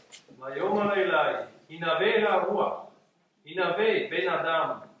next. ויאמר אלי, הנבא אל הרוח, הנבא בן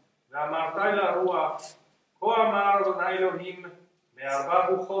אדם, ואמרת אל הרוח, כה אמר אדוני אלוהים, מארבע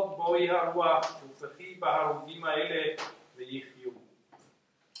רוחות בואי הרוח, ופחי בהרוגים האלה ויחיו.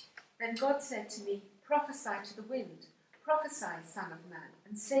 Then God said to me, prophesy to the wind, prophesy, son of man,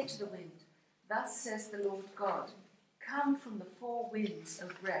 and say to the wind, thus says the Lord God, come from the 4 winds, O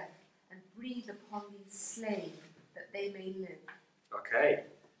breath, and breathe upon these slain, that they may live. Okay.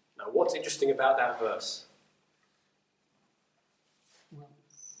 Now what's interesting about that verse?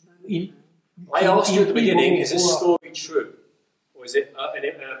 I asked you at the beginning, is this story true? Or is it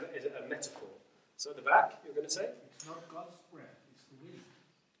a metaphor? So at the back, you're going to say? It's not God's breath, it's the wind.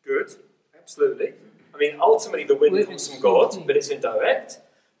 Good, absolutely. I mean, ultimately the wind comes from God, but it's indirect.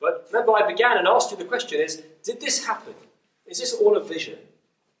 But remember, I began and asked you the question is, did this happen? Is this all a vision?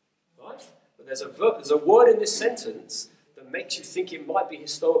 Right? But there's a word in this sentence that makes you think it might be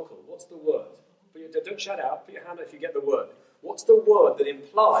historical. What's the word? Don't shout out, put your hand up if you get the word. What's the word that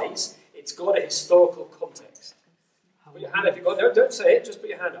implies it's got a historical context? Put your hand up if you've got it. Don't say it, just put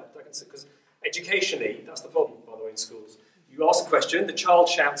your hand up. Because educationally, that's the problem, by the way, in schools. You ask a question, the child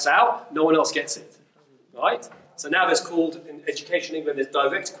shouts out, no one else gets it. Right? So now there's called, in education England, there's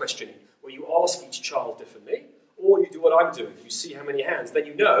direct questioning, where you ask each child differently, or you do what I'm doing. You see how many hands, then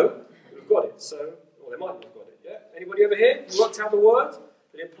you know who've got it. So, or they might not have got it. Yeah? Anybody over here? You worked out the word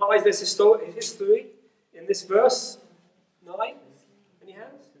that implies there's history in this verse? 9? Any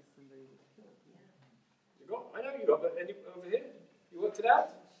hands? You got? I know you got, but any over here? You worked it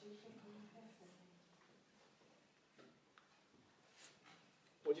out?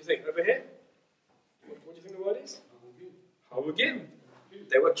 What do you think? Over here? What do you think the word is? Harugim.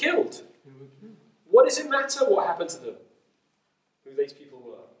 They were killed. What does it matter what happened to them? Who these people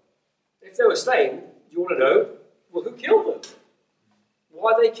were? If they were slain, you want to know, well, who killed them?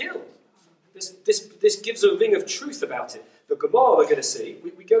 Why are they killed? This gives a ring of truth about it. The Gemara we're going to see,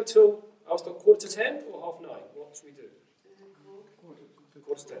 we go till, I was told 9:45 or 8:30? What should we do?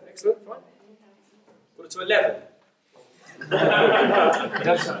 9:45. Excellent, fine. 11:45.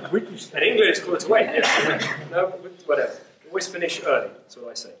 That's British. In England it's 8:45. Yeah. No, whatever. Always finish early, that's what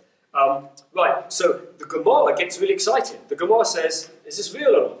I say. Right, so the Gemara gets really excited. The Gemara says, is this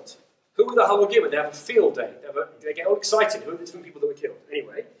real or not? Who were the Harugim? They have a field day. They get all excited. Who are the different people that were killed?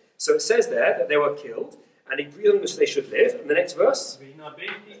 Anyway, so it says there that they were killed, and he breathed on which they should live. And the next verse.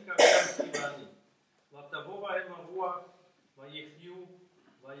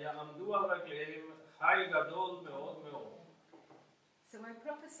 So I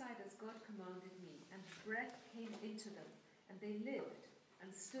prophesied as God commanded me, and breath came into them, and they lived,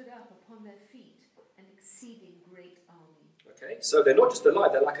 and stood up upon their feet, an exceeding great army. Okay, so they're not just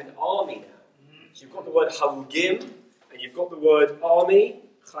alive, they're like an army now. So you've got the word Harugim, and you've got the word army,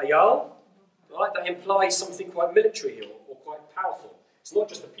 Chayal, right? That implies something quite military here, or quite powerful. It's not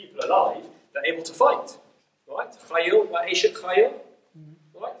just the people alive, they're able to fight, right? Chayil, like Eshet Chayil,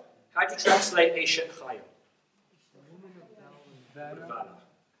 right? How do you translate Eshet Chayil? Valor.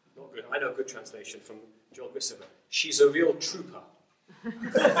 Not good. I know a good translation from Joel Griswold. She's a real trooper.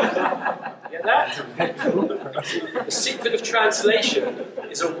 Get that? The secret of translation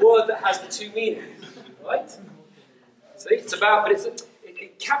is a word that has the 2 meanings, right? See, it's about, but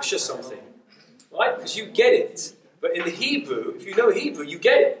it captures something, right? Because you get it. But in the Hebrew, if you know Hebrew, you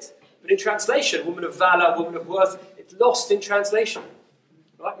get it. But in translation, woman of valor, woman of worth, it's lost in translation.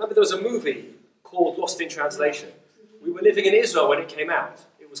 Right? Remember there was a movie called Lost in Translation. We were living in Israel when it came out.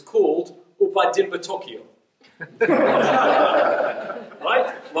 It was called Upadim Batokyo.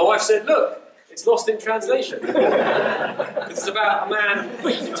 Right? My wife said, look, it's lost in translation. It's about a man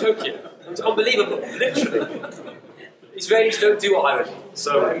in Tokyo. It's unbelievable, literally. Israelis don't do irony,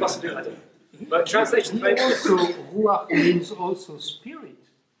 so it must be, I don't know. But translation is very So Ruach means also spirit.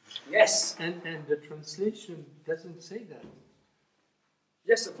 Yes. And the translation doesn't say that.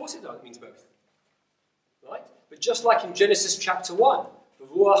 Yes, of course it does. It means both. Right? But just like in Genesis chapter 1,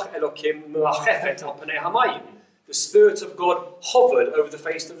 Ruach Elokim merachefet al panei hamayim, the Spirit of God hovered over the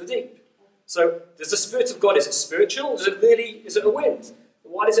face of the deep. So, does the Spirit of God, is it spiritual? Is it a wind?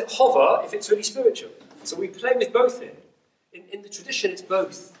 Why does it hover if it's really spiritual? So we play with both here. In the tradition, it's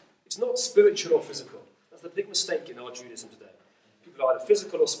both. It's not spiritual or physical. That's the big mistake in our Judaism today. People are either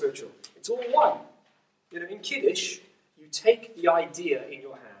physical or spiritual. It's all one. You know, in Kiddush, you take the idea in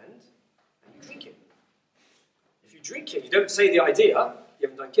your hand and you drink it. If you drink it, you don't say the idea, you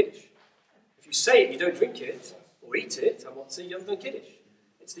haven't done Kiddush. If you say it, you don't drink it or eat it, I'm not saying you haven't done Kiddush.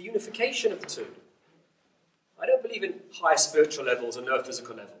 It's the unification of the two. I don't believe in higher spiritual levels and no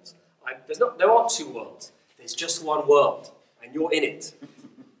physical levels. There aren't two worlds. There's just one world, and you're in it. Do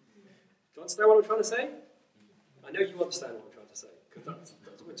you understand what I'm trying to say? I know you understand what I'm trying to say, because that's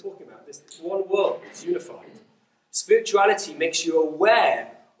what we're talking about. This one world, it's unified. Spirituality makes you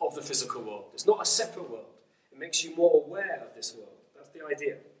aware of the physical world. It's not a separate world. It makes you more aware of this world. That's the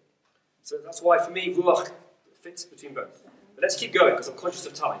idea. So that's why, for me, Ruach fits between both. But let's keep going, because I'm conscious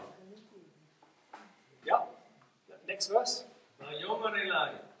of time. Yeah? Next verse. ויאמר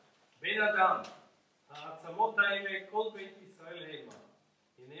אלי, בן אדם, העצמות האלה כל בית ישראל המה.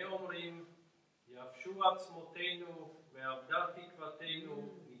 הנה אומרים, יבשו עצמותינו ואבדה תקוותנו,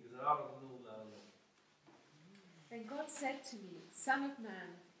 נגזרנו לנו. Then God said to me, Son of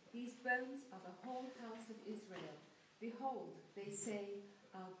man, these bones are the whole house of Israel. Behold, they say,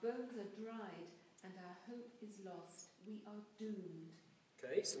 our bones are dried and our hope is lost. We are doomed.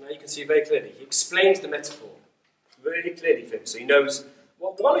 Okay, so now you can see very clearly. He explains the metaphor really clearly for him, so he knows.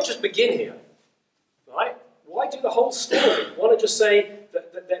 Well, why not just begin here? Right? Why do the whole story? Why not just say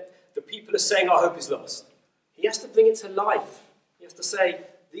that the people are saying our hope is lost? He has to bring it to life. He has to say,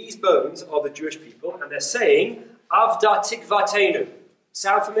 these bones are the Jewish people, and they're saying, Avda tikvatenu.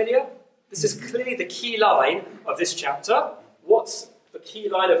 Sound familiar? This is clearly the key line of this chapter. What's the key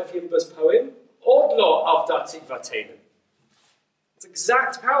line of Kimber's poem? Odlo avda tikvatenu. It's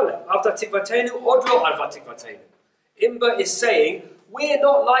exact parallel. Avda tikvatenu, odlo avda tikvatenu. Imber is saying, we're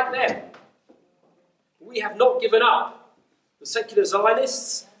not like them. We have not given up. The secular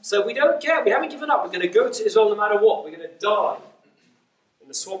Zionists say, we don't care, we haven't given up. We're going to go to Israel no matter what. We're going to die in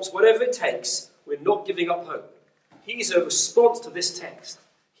the swamps, whatever it takes. We're not giving up hope. He's a response to this text.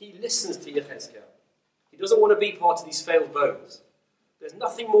 He listens to Yechezkel. He doesn't want to be part of these failed bones. There's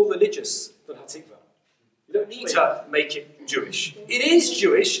nothing more religious than Hatikwa. You don't need to make it Jewish. It is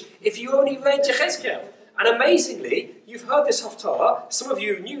Jewish if you only read Yechezkel. And amazingly, you've heard this Haftarah. Some of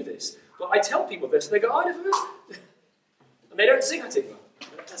you knew this. But I tell people this, and they go, I never heard it. And they don't sing Hatikwa.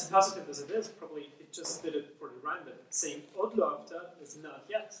 As positive as it is, probably it just did it for the random. Saying Odlo after is not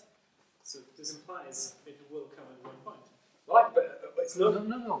yet. So this implies it will come at one point. Right, but it's not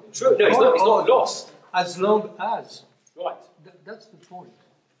No. true. No, it's not lost. As long as. Right. That's the point.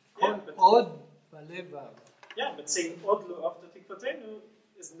 Yeah, Od valevav. Yeah, but saying Odlo after Tikvatenu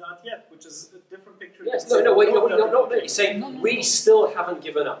is not yet, which is a different picture. Yes, no. He's saying we still haven't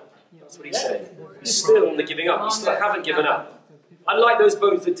given up. That's what he's saying. He's still on the giving up. We still haven't given up. Unlike those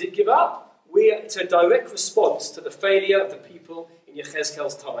bones that did give up, it's a direct response to the failure of the people in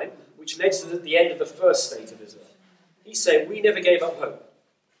Yechezkel's time, which led to the end of the first state of Israel. He's saying we never gave up hope.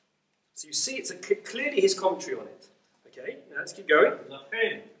 So you see, it's clearly his commentary on it. Okay, now let's keep going.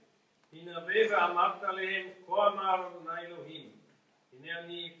 לכן, הנבא ואמרת להם, כה אמר נא אלוהים, הנה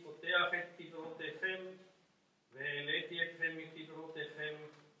אני פותח את קדרותיכם, והעליתי אתכם מקדרותיכם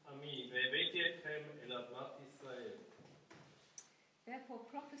עמי, והבאתי אתכם אל אדמת ישראל. Therefore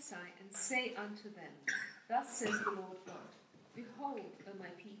prophesy and say unto them, Thus says the Lord God, Behold, O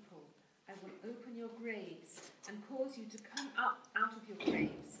my people, I will open your graves and cause you to come up out of your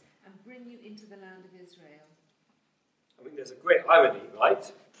graves and bring you into the land of Israel. I mean, there's a great irony,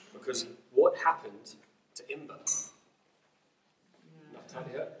 right? Because what happened to Imber?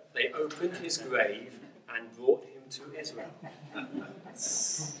 Natalia, they opened his grave and brought him to Israel.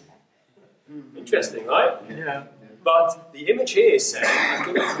 Interesting, right? Yeah. But the image here is saying, I'm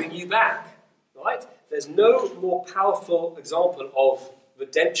going to bring you back, right? There's no more powerful example of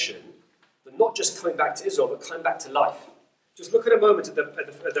redemption than not just coming back to Israel, but coming back to life. Just look at a moment at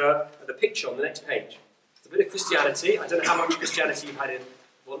the picture on the next page. It's a bit of Christianity. I don't know how much Christianity you've had in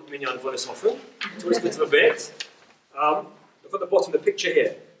Minyan Wollishofen. It's always a bit of a bit. Look at the bottom of the picture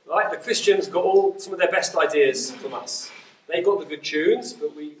here. Right? The Christians got some of their best ideas from us. They got the good tunes,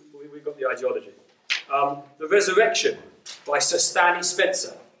 but we got the ideology. The Resurrection by Sir Stanley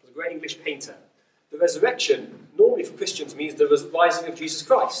Spencer, who's a great English painter. The resurrection, normally for Christians, means the rising of Jesus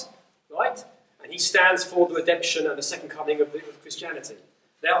Christ, right? And he stands for the redemption and the second coming of Christianity.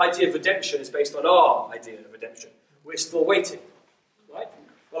 Their idea of redemption is based on our idea of redemption. We're still waiting, right?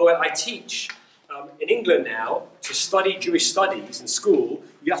 By the way, I teach in England now to study Jewish studies in school.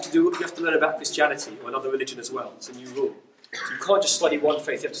 You have to learn about Christianity or another religion as well. It's a new rule. So you can't just study one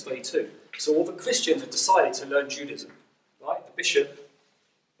faith; you have to study two. So all the Christians have decided to learn Judaism, right? The bishop,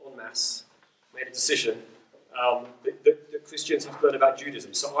 en masse, made a decision. The Christians have to learn about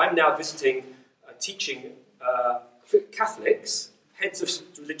Judaism. So I'm now visiting, teaching Catholics, heads of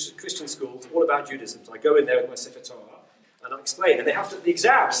religious Christian schools, all about Judaism. So I go in there with my Sefer Torah and I explain. And the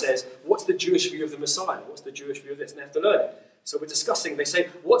exam says, what's the Jewish view of the Messiah? What's the Jewish view of this? And they have to learn it. So we're discussing, they say,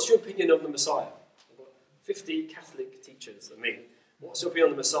 what's your opinion on the Messiah? I've got 50 Catholic teachers and me. What's your opinion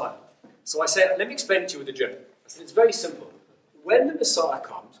on the Messiah? So I say, let me explain it to you with a joke. I said, it's very simple. When the Messiah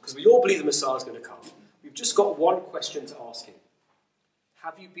comes, because we all believe the Messiah is going to come, we've just got one question to ask him.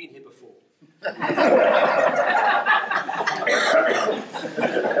 Have you been here before?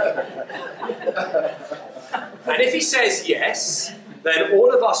 And if he says yes, then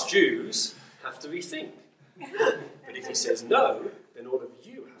all of us Jews have to rethink. But if he says no, then all of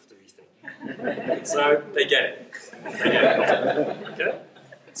you have to rethink. So they get it. Okay?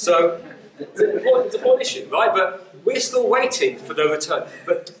 So it's an important issue, right? But we're still waiting for the return.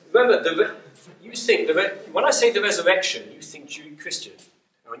 But remember, you think when I say the resurrection, you think Jewish Christian.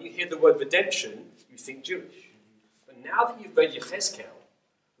 And when you hear the word redemption, you think Jewish. But now that you've read Yechezkel,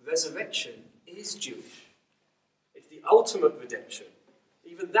 resurrection is Jewish. It's the ultimate redemption.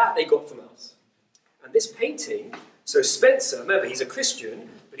 Even that they got from us. And this painting, so Spencer, remember, he's a Christian,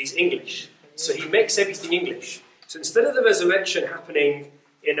 but he's English. So he makes everything English. So instead of the resurrection happening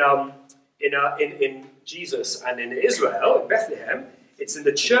in Jesus and in Israel, in Bethlehem, it's in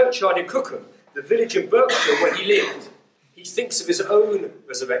the churchyard in Cookham, the village in Berkshire where he lived. He thinks of his own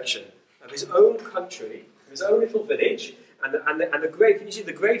resurrection, of his own country, of his own little village, and the grave. Can you see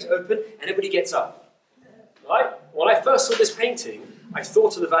the grave's open and everybody gets up? Right? When I first saw this painting, I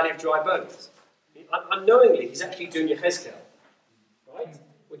thought of the Valley of Dry Bones. Unknowingly, he's actually doing Yechezkel, right?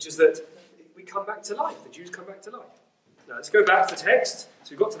 Which is that we come back to life. The Jews come back to life. Now let's go back to the text.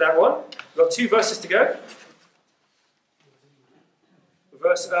 So we've got to that one. We've got 2 verses to go.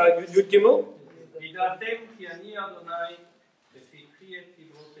 Verse Yud Gimel. וידעתם כי אני אדוני בפתחי את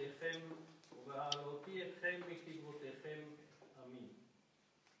קברותיכם ובהעלותי אתכם מקברותיכם אמין.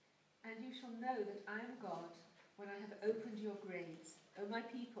 And you shall know that I am God when I have opened your graves, O my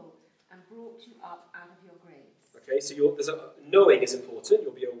people, and brought you up out of your graves. Okay, so knowing is important.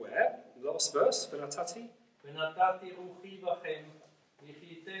 You'll be aware. Last verse, ונתתי. ונתתי רוחי בכם,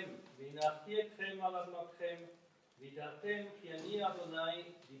 וחייתם, והנחתי אתכם על אדמתכם, וידעתם כי אני אדוני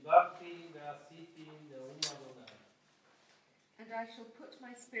דיברתי ועשיתי נאום אדוני. And I shall put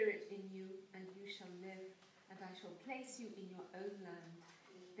my spirit in you, and you shall live, and I shall place you in your own land.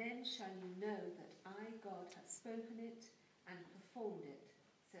 Then shall you know that I, God, have spoken it and performed it,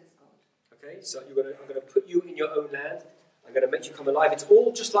 says God. Okay, so I'm going to put you in your own land. I'm going to make you come alive. It's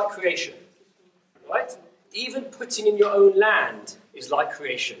all just like creation, right? Even putting in your own land is like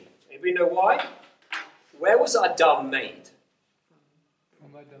creation. Anybody know why? Where was Adam made?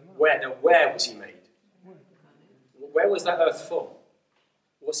 Where was he made? Where was that earth from?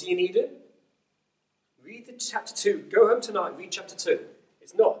 Was he in Eden? Read the chapter 2. Go home tonight, read chapter 2.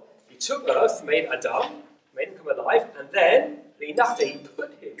 It's not. He took earth, made Adam, made him come alive, and then he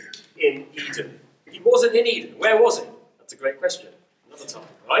put him in Eden. He wasn't in Eden. Where was he? That's a great question. Another time,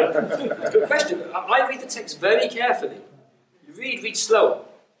 right? It's a good question. I read the text very carefully. You read slower.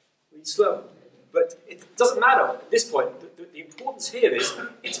 Read slower. But it doesn't matter at this point. The importance here is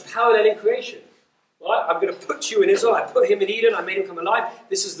it's paralleling creation. Right? I'm going to put you in Israel. I put him in Eden. I made him come alive.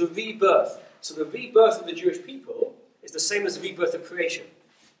 This is the rebirth. So the rebirth of the Jewish people is the same as the rebirth of creation.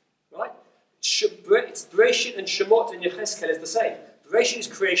 Right? It's Bereshit and Shemot and Yechezkel is the same. Bereshit is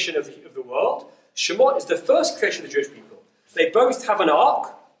creation of the world. Shemot is the first creation of the Jewish people. They both have an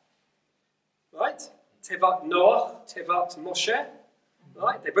ark. Right? Tevat Noach, Tevat Moshe.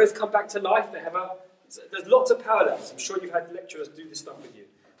 Right? They both come back to life. There's lots of parallels. I'm sure you've had lecturers do this stuff with you.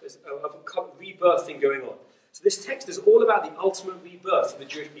 There's a rebirth thing going on. So this text is all about the ultimate rebirth of the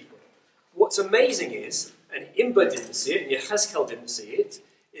Jewish people. What's amazing is, and Imber didn't see it, and Yechezkel didn't see it,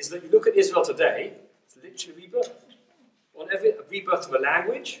 is that you look at Israel today, it's literally rebirth. A rebirth of a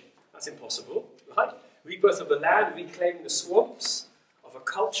language, that's impossible, right? Rebirth of the land, reclaiming the swamps, of a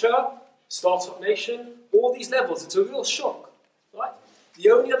culture, startup nation, all these levels, it's a real shock, right?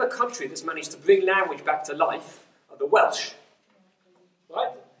 The only other country that's managed to bring language back to life are the Welsh,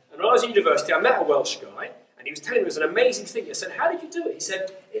 right? And when I was at university, I met a Welsh guy, and he was telling me it was an amazing thing. I said, how did you do it? He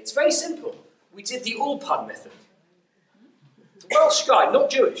said, it's very simple. We did the Ulpan method. Welsh guy, not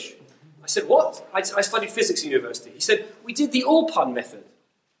Jewish. I said, what? I studied physics at university. He said, we did the all-pun method.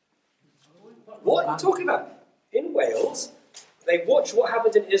 What are you talking about? In Wales, they watched what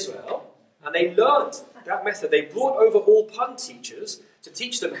happened in Israel, and they learned that method. They brought over all-pun teachers to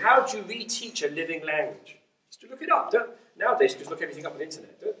teach them how to reteach a living language. Just look it up. Nowadays, just look everything up on the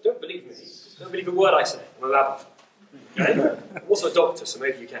internet. Don't believe me. Don't believe a word I say. I'm a rabbi. Okay? I'm also a doctor, so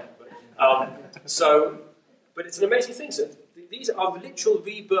maybe you can. But it's an amazing thing. So these are literal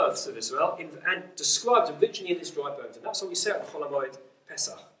rebirths of Israel and described originally in this dry bones. And that's what we say at Chol HaMoed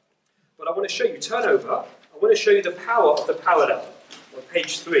Pesach. But I want to show you, turn over, I want to show you the power of the parallel on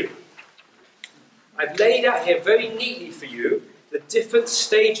page 3. I've laid out here very neatly for you the different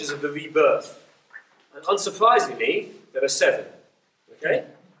stages of the rebirth. And unsurprisingly, there are 7. Okay?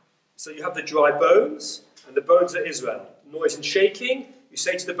 So you have the dry bones, and the bones are Israel. Noise and shaking, you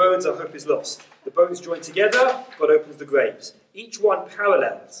say to the bones, our hope is lost. The bones join together, God opens the graves. Each one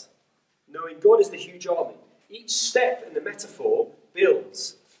parallels, knowing God is the huge army. Each step in the metaphor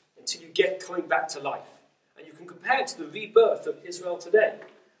builds until you get coming back to life. And you can compare it to the rebirth of Israel today.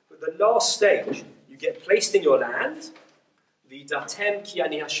 But the last stage, you get placed in your land, V'datem ki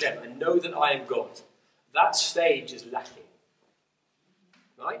ani Hashem, and know that I am God. That stage is lacking.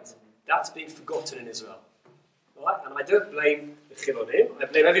 Right? That's being forgotten in Israel. Right? And I don't blame the Chilonim, I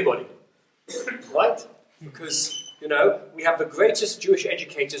blame everybody. Right? Because, we have the greatest Jewish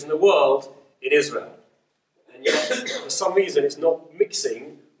educators in the world in Israel. And yet, for some reason, it's not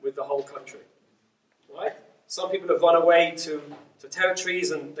mixing with the whole country. Right? Some people have run away to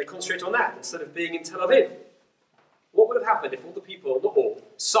territories and they concentrate on that instead of being in Tel Aviv. What would have happened if all the people, not all,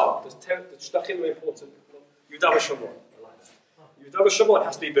 some, the Shtachim are important. Yudav Shomron, I like that. Yudav Shomron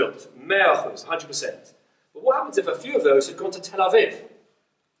has to be built. 100%. But what happens if a few of those had gone to Tel Aviv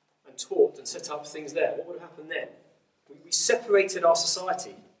and taught and set up things there? What would have happened then? We separated our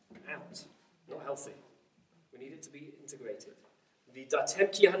society out. Not healthy. We need it to be integrated. V'datem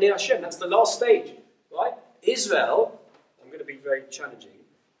ki hanei Hashem, that's the last stage. Right? Israel, I'm going to be very challenging.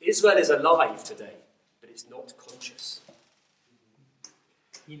 Israel is alive today, but it's not conscious.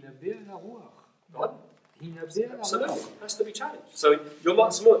 Right? Absolutely. It has to be challenged. So Yom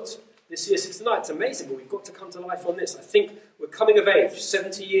Ha'atzmaut, this year 69, it's amazing, but we've got to come to life on this. I think we're coming of age,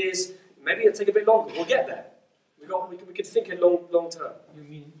 70 years, maybe it'll take a bit longer. We'll get there. We could think in long term. You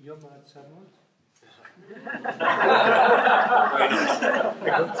mean Yom Ha'atzmaut? Very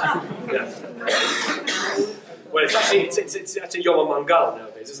nice. Well, it's actually Yom HaMangal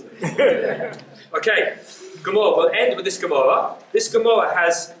nowadays, isn't it? Okay, Gemara. We'll end with this Gemara. This Gemara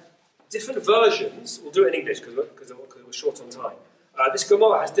has different versions. We'll do it in English because we're short on time. This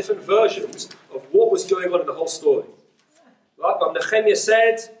Gemara has different versions of what was going on in the whole story. Right? But Nehemiah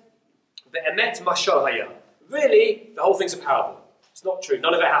said, "Ve'emet mashal haya." Really, the whole thing's a parable. It's not true.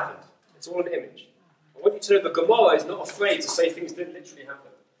 None of it happened. It's all an image. I want you to know the Gemara is not afraid to say things didn't literally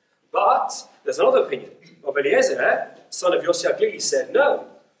happen. But there's another opinion. Rabbi Eliezer, son of Yossi Aglili, said, no.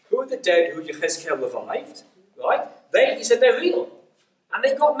 Who are the dead who Yechezkel revived? Right? He said they're real. And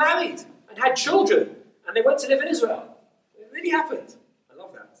they got married and had children. And they went to live in Israel. It really happened. I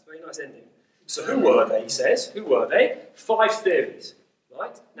love that. It's a very nice ending. So who were they, he says? Who were they? 5 theories.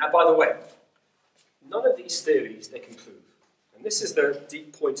 Right? Now, by the way, none of these theories they can prove. And this is the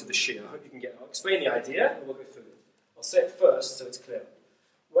deep point of the Shia. I hope you can get it. I'll explain the idea and we'll go through it. I'll say it first so it's clear.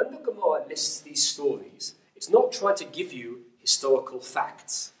 When the Gemara lists these stories, it's not trying to give you historical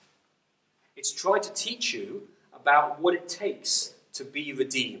facts. It's trying to teach you about what it takes to be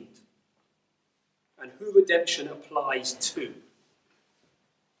redeemed and who redemption applies to.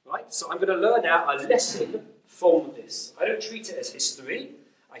 Right? So I'm going to learn now a lesson from this. I don't treat it as history.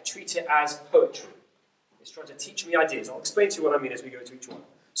 I treat it as poetry. It's trying to teach me ideas. I'll explain to you what I mean as we go to each one.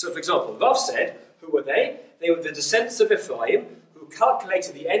 So, for example, Rav said, who were they? They were the descendants of Ephraim who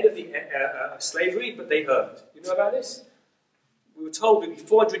calculated the end of the slavery, but they earned. You know about this? We were told we'd be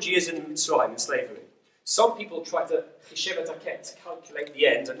 400 years in Mitzrayim in slavery. Some people tried to calculate the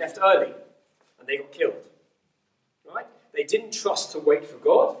end and left early, and they got killed. Right? They didn't trust to wait for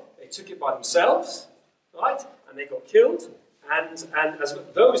God. They took it by themselves, right? And they got killed. And as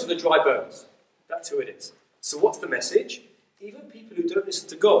those are the dry bones. That's who it is. So what's the message? Even people who don't listen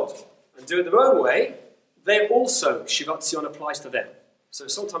to God and do it their own way, they also, Shivat Zion applies to them. So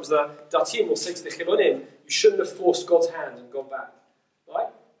sometimes the Datim will say to the Chilonim, you shouldn't have forced God's hand and gone back. Right?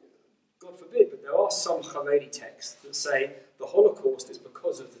 God forbid, but there are some Haredi texts that say the Holocaust is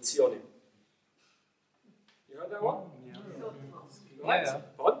because of the Tzionim. You heard that one? Yeah. Right? Yeah.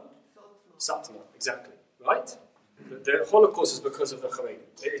 Pardon? Satmar, exactly. Right? The Holocaust is because of the Haredi.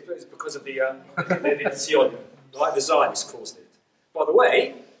 It's because of the Tzionim. Right? The Zionists caused it. By the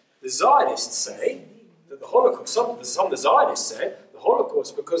way, the Zionists say that the Holocaust, some of the Zionists say the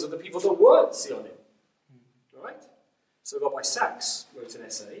Holocaust because of the people that weren't Zionim. Right? So Rabbi Sachs wrote an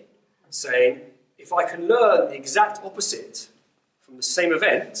essay saying, if I can learn the exact opposite from the same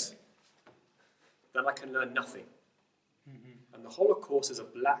event, then I can learn nothing. And the Holocaust is a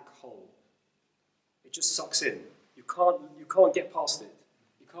black hole. It just sucks in. You can't get past it.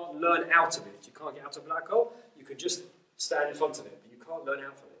 You can't learn out of it. You can't get out of a black hole. You can just stand in front of it, but you can't learn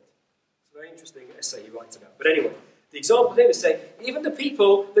out from it. It's a very interesting essay he writes about. But anyway, the example here is saying, even the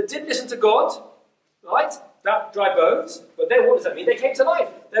people that didn't listen to God, right, that dry bones, but then what does that mean? They came to life.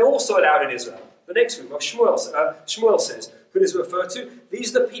 They're also allowed in Israel. The next group, Shmuel says, who does it refer to?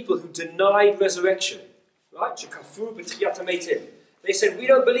 These are the people who denied resurrection. Right? They said, we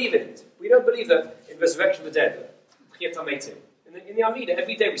don't believe in it. We don't believe that in resurrection of the dead. In the Amida,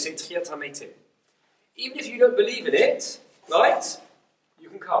 every day we say Tchiyat HaMeitim. Even if you don't believe in it, right, you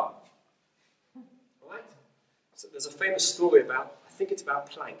can come. Right? So there's a famous story about, I think it's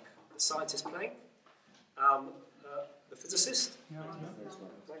about Planck, the scientist Planck, the physicist.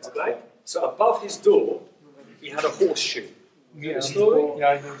 Planck. So above his door, he had a horseshoe. You know the story? Yeah,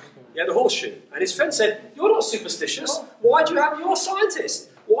 I know. He had a horseshoe. And his friend said, you're not superstitious. Why do you have your scientist?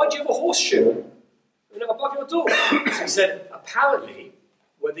 Why do you have a horseshoe above your door? So he said, apparently,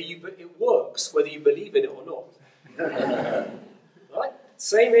 it works whether you believe in it or not. Right?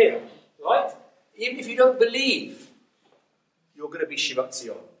 Same here. Right? Even if you don't believe, you're going to be Shivat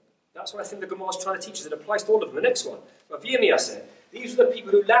Zion. That's what I think the Gemara is trying to teach us. It applies to all of them. The next one. Rav Yirmiyah said, these are the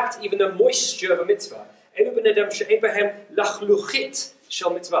people who lacked even the moisture of a mitzvah.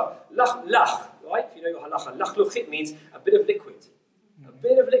 Shel mitzvah. Lach, right? If you know your halacha, lach luchit means a bit of liquid. A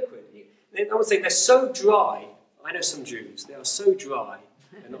bit of liquid. I would say they're so dry. I know some Jews. They are so dry.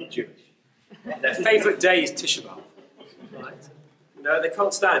 They're not Jewish. Their favourite day is Tisha B'Av. Right? You know, they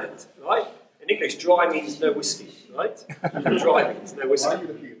can't stand it. Right? In English, dry means no whiskey. Right? Dry means no whiskey.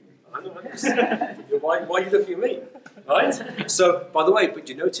 Why are you looking at me? Right? So, by the way, but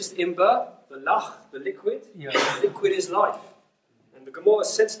you notice imber, the lach, the liquid? Yeah. Liquid is life. And the Gemara is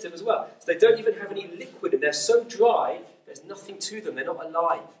sensitive as well. So they don't even have any liquid, and they're so dry, there's nothing to them. They're not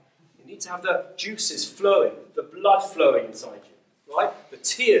alive. You need to have the juices flowing, the blood flowing inside you. Right? The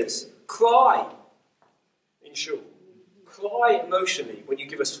tears. Cry. In shul. Cry emotionally when you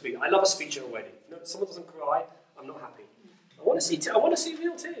give a speech. I love a speech at a wedding. If someone doesn't cry, I'm not happy. I want to see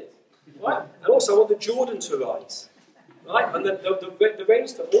real tears. Right? And also I want the Jordan to rise. Right? And the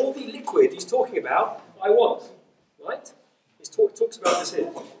rainstorm, all the liquid he's talking about, I want. Right? He talks about this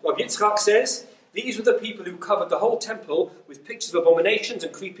here. Rabbi Yitzchak says, these were the people who covered the whole temple with pictures of abominations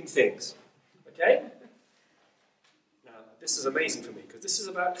and creeping things. Okay? Now, this is amazing for me, because this is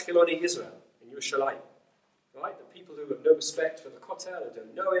about Chiloni Israel in Yerushalayim. Right? The people who have no respect for the Kotel, who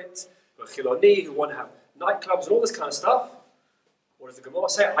don't know it, who are Chiloni, who want to have nightclubs and all this kind of stuff. What does the Gemara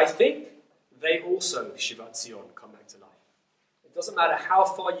say? I think they also, Shivat Zion, come back to life. It doesn't matter how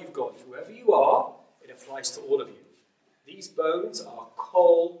far you've got, whoever you are, it applies to all of you. These bones are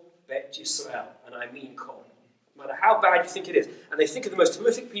Kol Bet Yisrael, and I mean Kol. No matter how bad you think it is. And they think of the most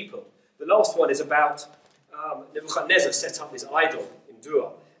horrific people. The last one is about Nebuchadnezzar set up this idol in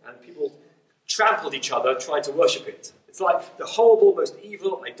Dura, and people trampled each other trying to worship it. It's like the horrible, most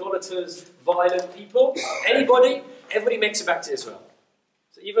evil, idolaters, violent people. Everybody makes it back to Israel.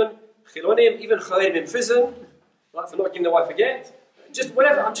 So even Chilonim, even Charedim in prison, like for not giving their wife a get, just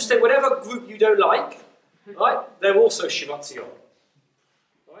whatever, I'm just saying, whatever group you don't like, right, they're also Shivat Zion.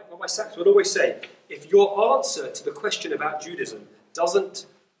 Right? Rabbi Sachs would always say, if your answer to the question about Judaism doesn't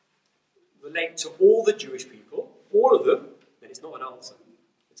relate to all the Jewish people, all of them, then it's not an answer.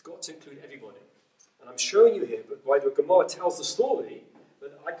 It's got to include everybody. And I'm showing you here, but why the Gemara tells the story,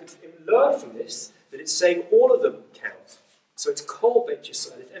 that I could learn from this, that it's saying all of them count. So it's Kol Bet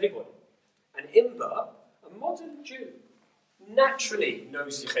Yisrael, it's everybody. And Imber, a modern Jew, naturally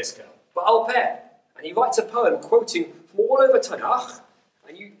knows Yechezkel, but Al Peh. And he writes a poem quoting from all over Tanakh,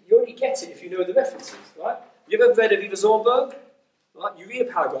 and you only get it if you know the references, right? You ever read Aviva Zornberg? Right? You read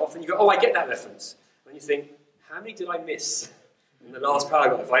a paragraph and you go, oh, I get that reference. And you think, how many did I miss in the last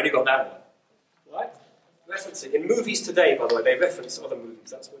paragraph? I only got that one. Right? Referencing. In movies today, by the way, they reference other movies.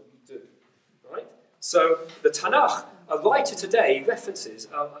 That's what you do. Right? So the Tanakh, a writer today references,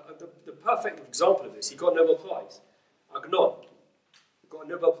 the perfect example of this, he got a Nobel Prize. Agnon got a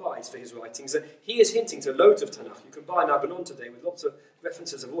Nobel Prize for his writings. And he is hinting to loads of Tanakh. You can buy an Agnon today with lots of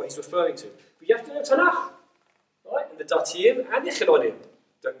references of what he's referring to. But you have to know Tanakh. Right? And the Datiyim and the Chilonim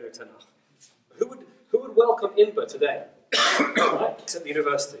don't know Tanakh. Who would welcome Imber today? Right? Except the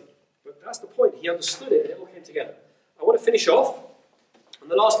university. But that's the point. He understood it and it all came together. I want to finish off On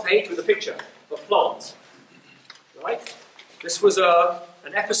the last page with a picture of a plant. Right? This was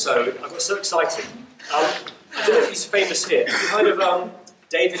an episode. I got so excited. I don't know if he's famous here. Have you heard of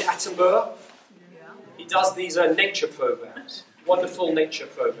David Attenborough? He does these nature programs, wonderful nature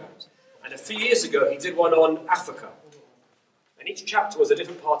programs. And a few years ago, he did one on Africa. And each chapter was a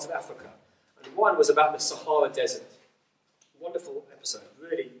different part of Africa. And one was about the Sahara Desert. Wonderful episode,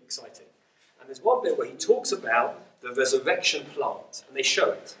 really exciting. And there's one bit where he talks about the resurrection plant. And they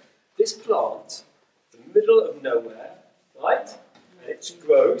show it. This plant, the middle of nowhere, right? And it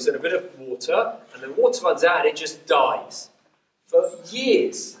grows in a bit of water, and the water runs out and it just dies. For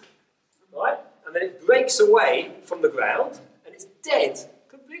years. Right? And then it breaks away from the ground, and it's dead,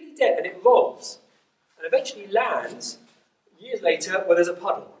 completely dead, and it rolls. And eventually lands, years later, where there's a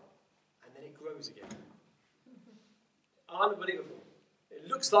puddle. And then it grows again. Unbelievable. It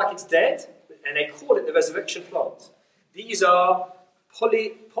looks like it's dead, and they call it the resurrection plant. These are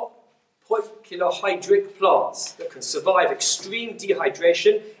poikilohydric plants that can survive extreme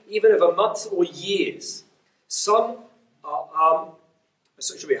dehydration, even over months or years. Some are...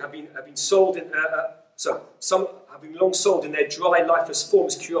 have been sold in. Some have been long sold in their dry, lifeless form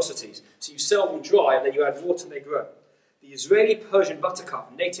as curiosities. So you sell them dry, and then you add water, and they grow. The Israeli Persian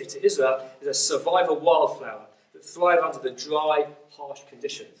buttercup, native to Israel, is a survivor wildflower that thrives under the dry, harsh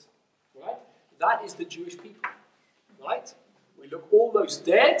conditions. Right? That is the Jewish people. Right? We look almost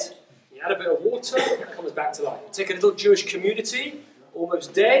dead. You add a bit of water, it comes back to life. You take a little Jewish community,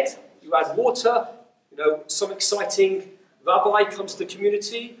 almost dead. You add water. Some exciting Rabbi comes to the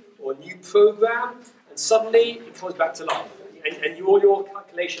community, or a new program, and suddenly it comes back to life. And all your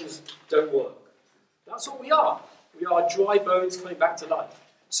calculations don't work. That's what we are. We are dry bones coming back to life.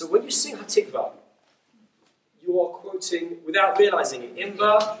 So when you sing Hatikwa, you are quoting, without realizing it,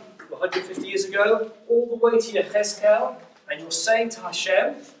 Imba, 150 years ago, all the way to Yechezkel, and you're saying to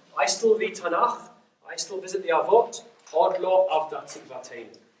Hashem, I still read Tanakh, I still visit the Avot, Od lo avda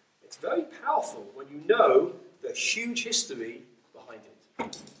tikvateinu. It's very powerful when you know the huge history behind it.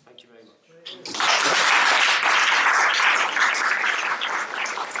 Thank you very much.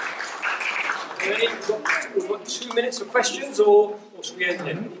 We've got 2 minutes for questions, or should we end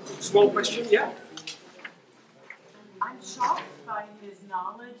here? Small question, yeah? I'm shocked by his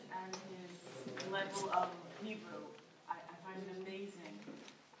knowledge and his level of Hebrew. I find it amazing.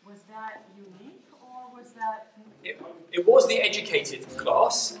 Was that unique, or was that... It was the educated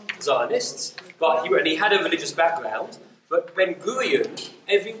class, Zionists, but he had a religious background. But Ben Gurion,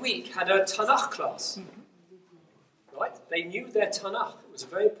 every week, had a Tanakh class. Right? They knew their Tanakh. It was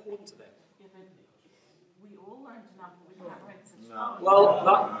very important to them. Yeah, but we all learn Tanakh, but we can't write such poetry.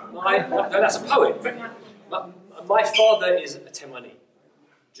 Well, that's a poet. My father is a Temani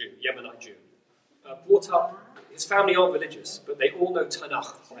Jew, Yemenite Jew. Brought up, his family aren't religious, but they all know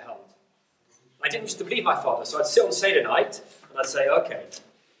Tanakh by heart. I didn't used to believe my father, so I'd sit on Seder night, and I'd say, okay.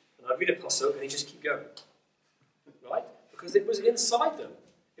 And I'd read a pasuk, and he'd just keep going. Right? Because it was inside them.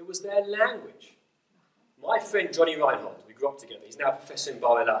 It was their language. My friend Johnny Reinhold, we grew up together, he's now a professor in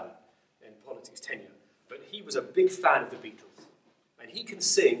Bar Ilan, in politics tenure, but he was a big fan of the Beatles. And he can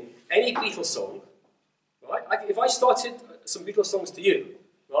sing any Beatles song, right? If I started some Beatles songs to you,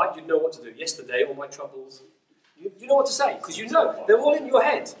 right, you'd know what to do. Yesterday, All My Troubles. You know what to say, because you know. They're all in your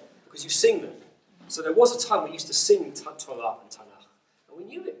head, because you sing them. So there was a time we used to sing Torah and Tanakh, and we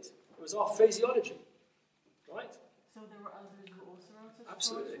knew it. It was our phraseology, right? So there were others who also wrote such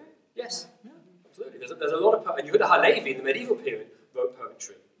Absolutely. poetry? Yes, absolutely. There's a lot of and Yehuda Halevi in the medieval period wrote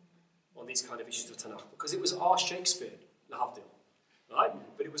poetry on these kind of issues of Tanakh, because it was our Shakespeare, Lahavdil, right?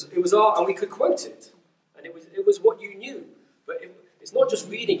 But it was our, and we could quote it, and it was what you knew. But it's not just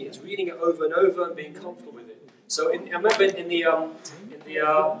reading it; it's reading it over and over and being comfortable with it. So I remember in the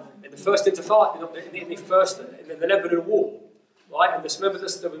first Intifada, in the Lebanon War, right? And remember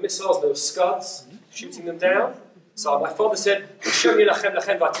there were missiles, there were Scuds shooting them down. So my father said,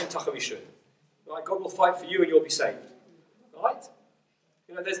 right? God will fight for you and you'll be saved. Right?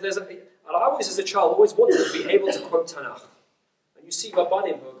 And I always, as a child, always wanted to be able to quote Tanakh. And you see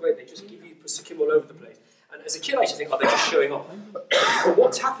Rabbanim who are great, they just give you pasukim all over the place. And as a kid, I used to think, they're just showing off. But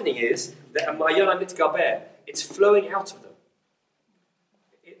what's happening is that a Mayana Mitgaber, it's flowing out of them.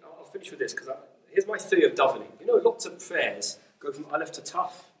 I'll finish with this, because here's my theory of davening. Lots of prayers go from Aleph to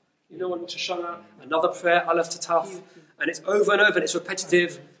Taf. On Rosh Hashanah, another prayer, Aleph to Taf. And it's over and over, and it's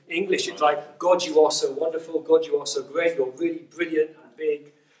repetitive. English, it's like, God, you are so wonderful, God, you are so great, you're really brilliant and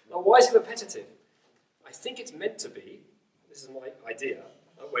big. Now, why is it repetitive? I think it's meant to be, this is my idea,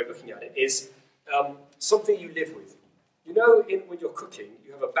 way of looking at it, is something you live with. When you're cooking,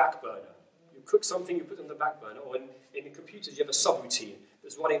 you have a back burner. You cook something, you put it on the back burner, or in the computers, you have a subroutine.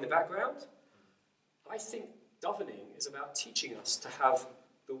 that's running in the background. I think davening is about teaching us to have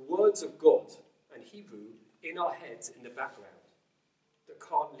the words of God and Hebrew in our heads in the background that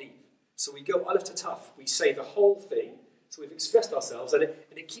can't leave. So we go aleph to taf. We say the whole thing. So we've expressed ourselves, and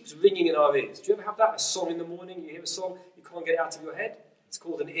it keeps ringing in our ears. Do you ever have that? A song in the morning, you hear a song, you can't get it out of your head? It's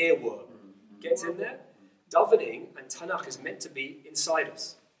called an earworm. Gets in there. Davening and Tanakh is meant to be inside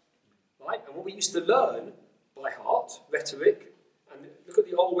us. Right? And what we used to learn by heart, rhetoric, and look at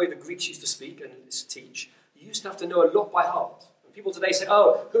the old way the Greeks used to speak and teach, you used to have to know a lot by heart. And people today say,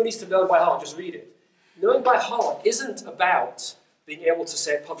 oh, who needs to learn by heart? Just read it. Knowing by heart isn't about being able to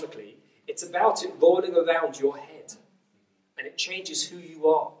say it publicly. It's about it rolling around your head. And it changes who you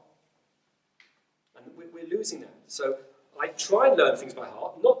are. And we're losing that. So I try and learn things by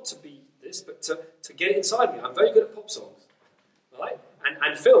heart, not to be this, but to get it inside me. I'm very good at pop songs, right?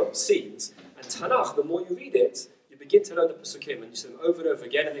 And films, scenes. And Tanakh, the more you read it, you begin to learn the Pesukim, and you see them over and over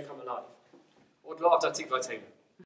again, and they come alive. Od la'av Hatikwa.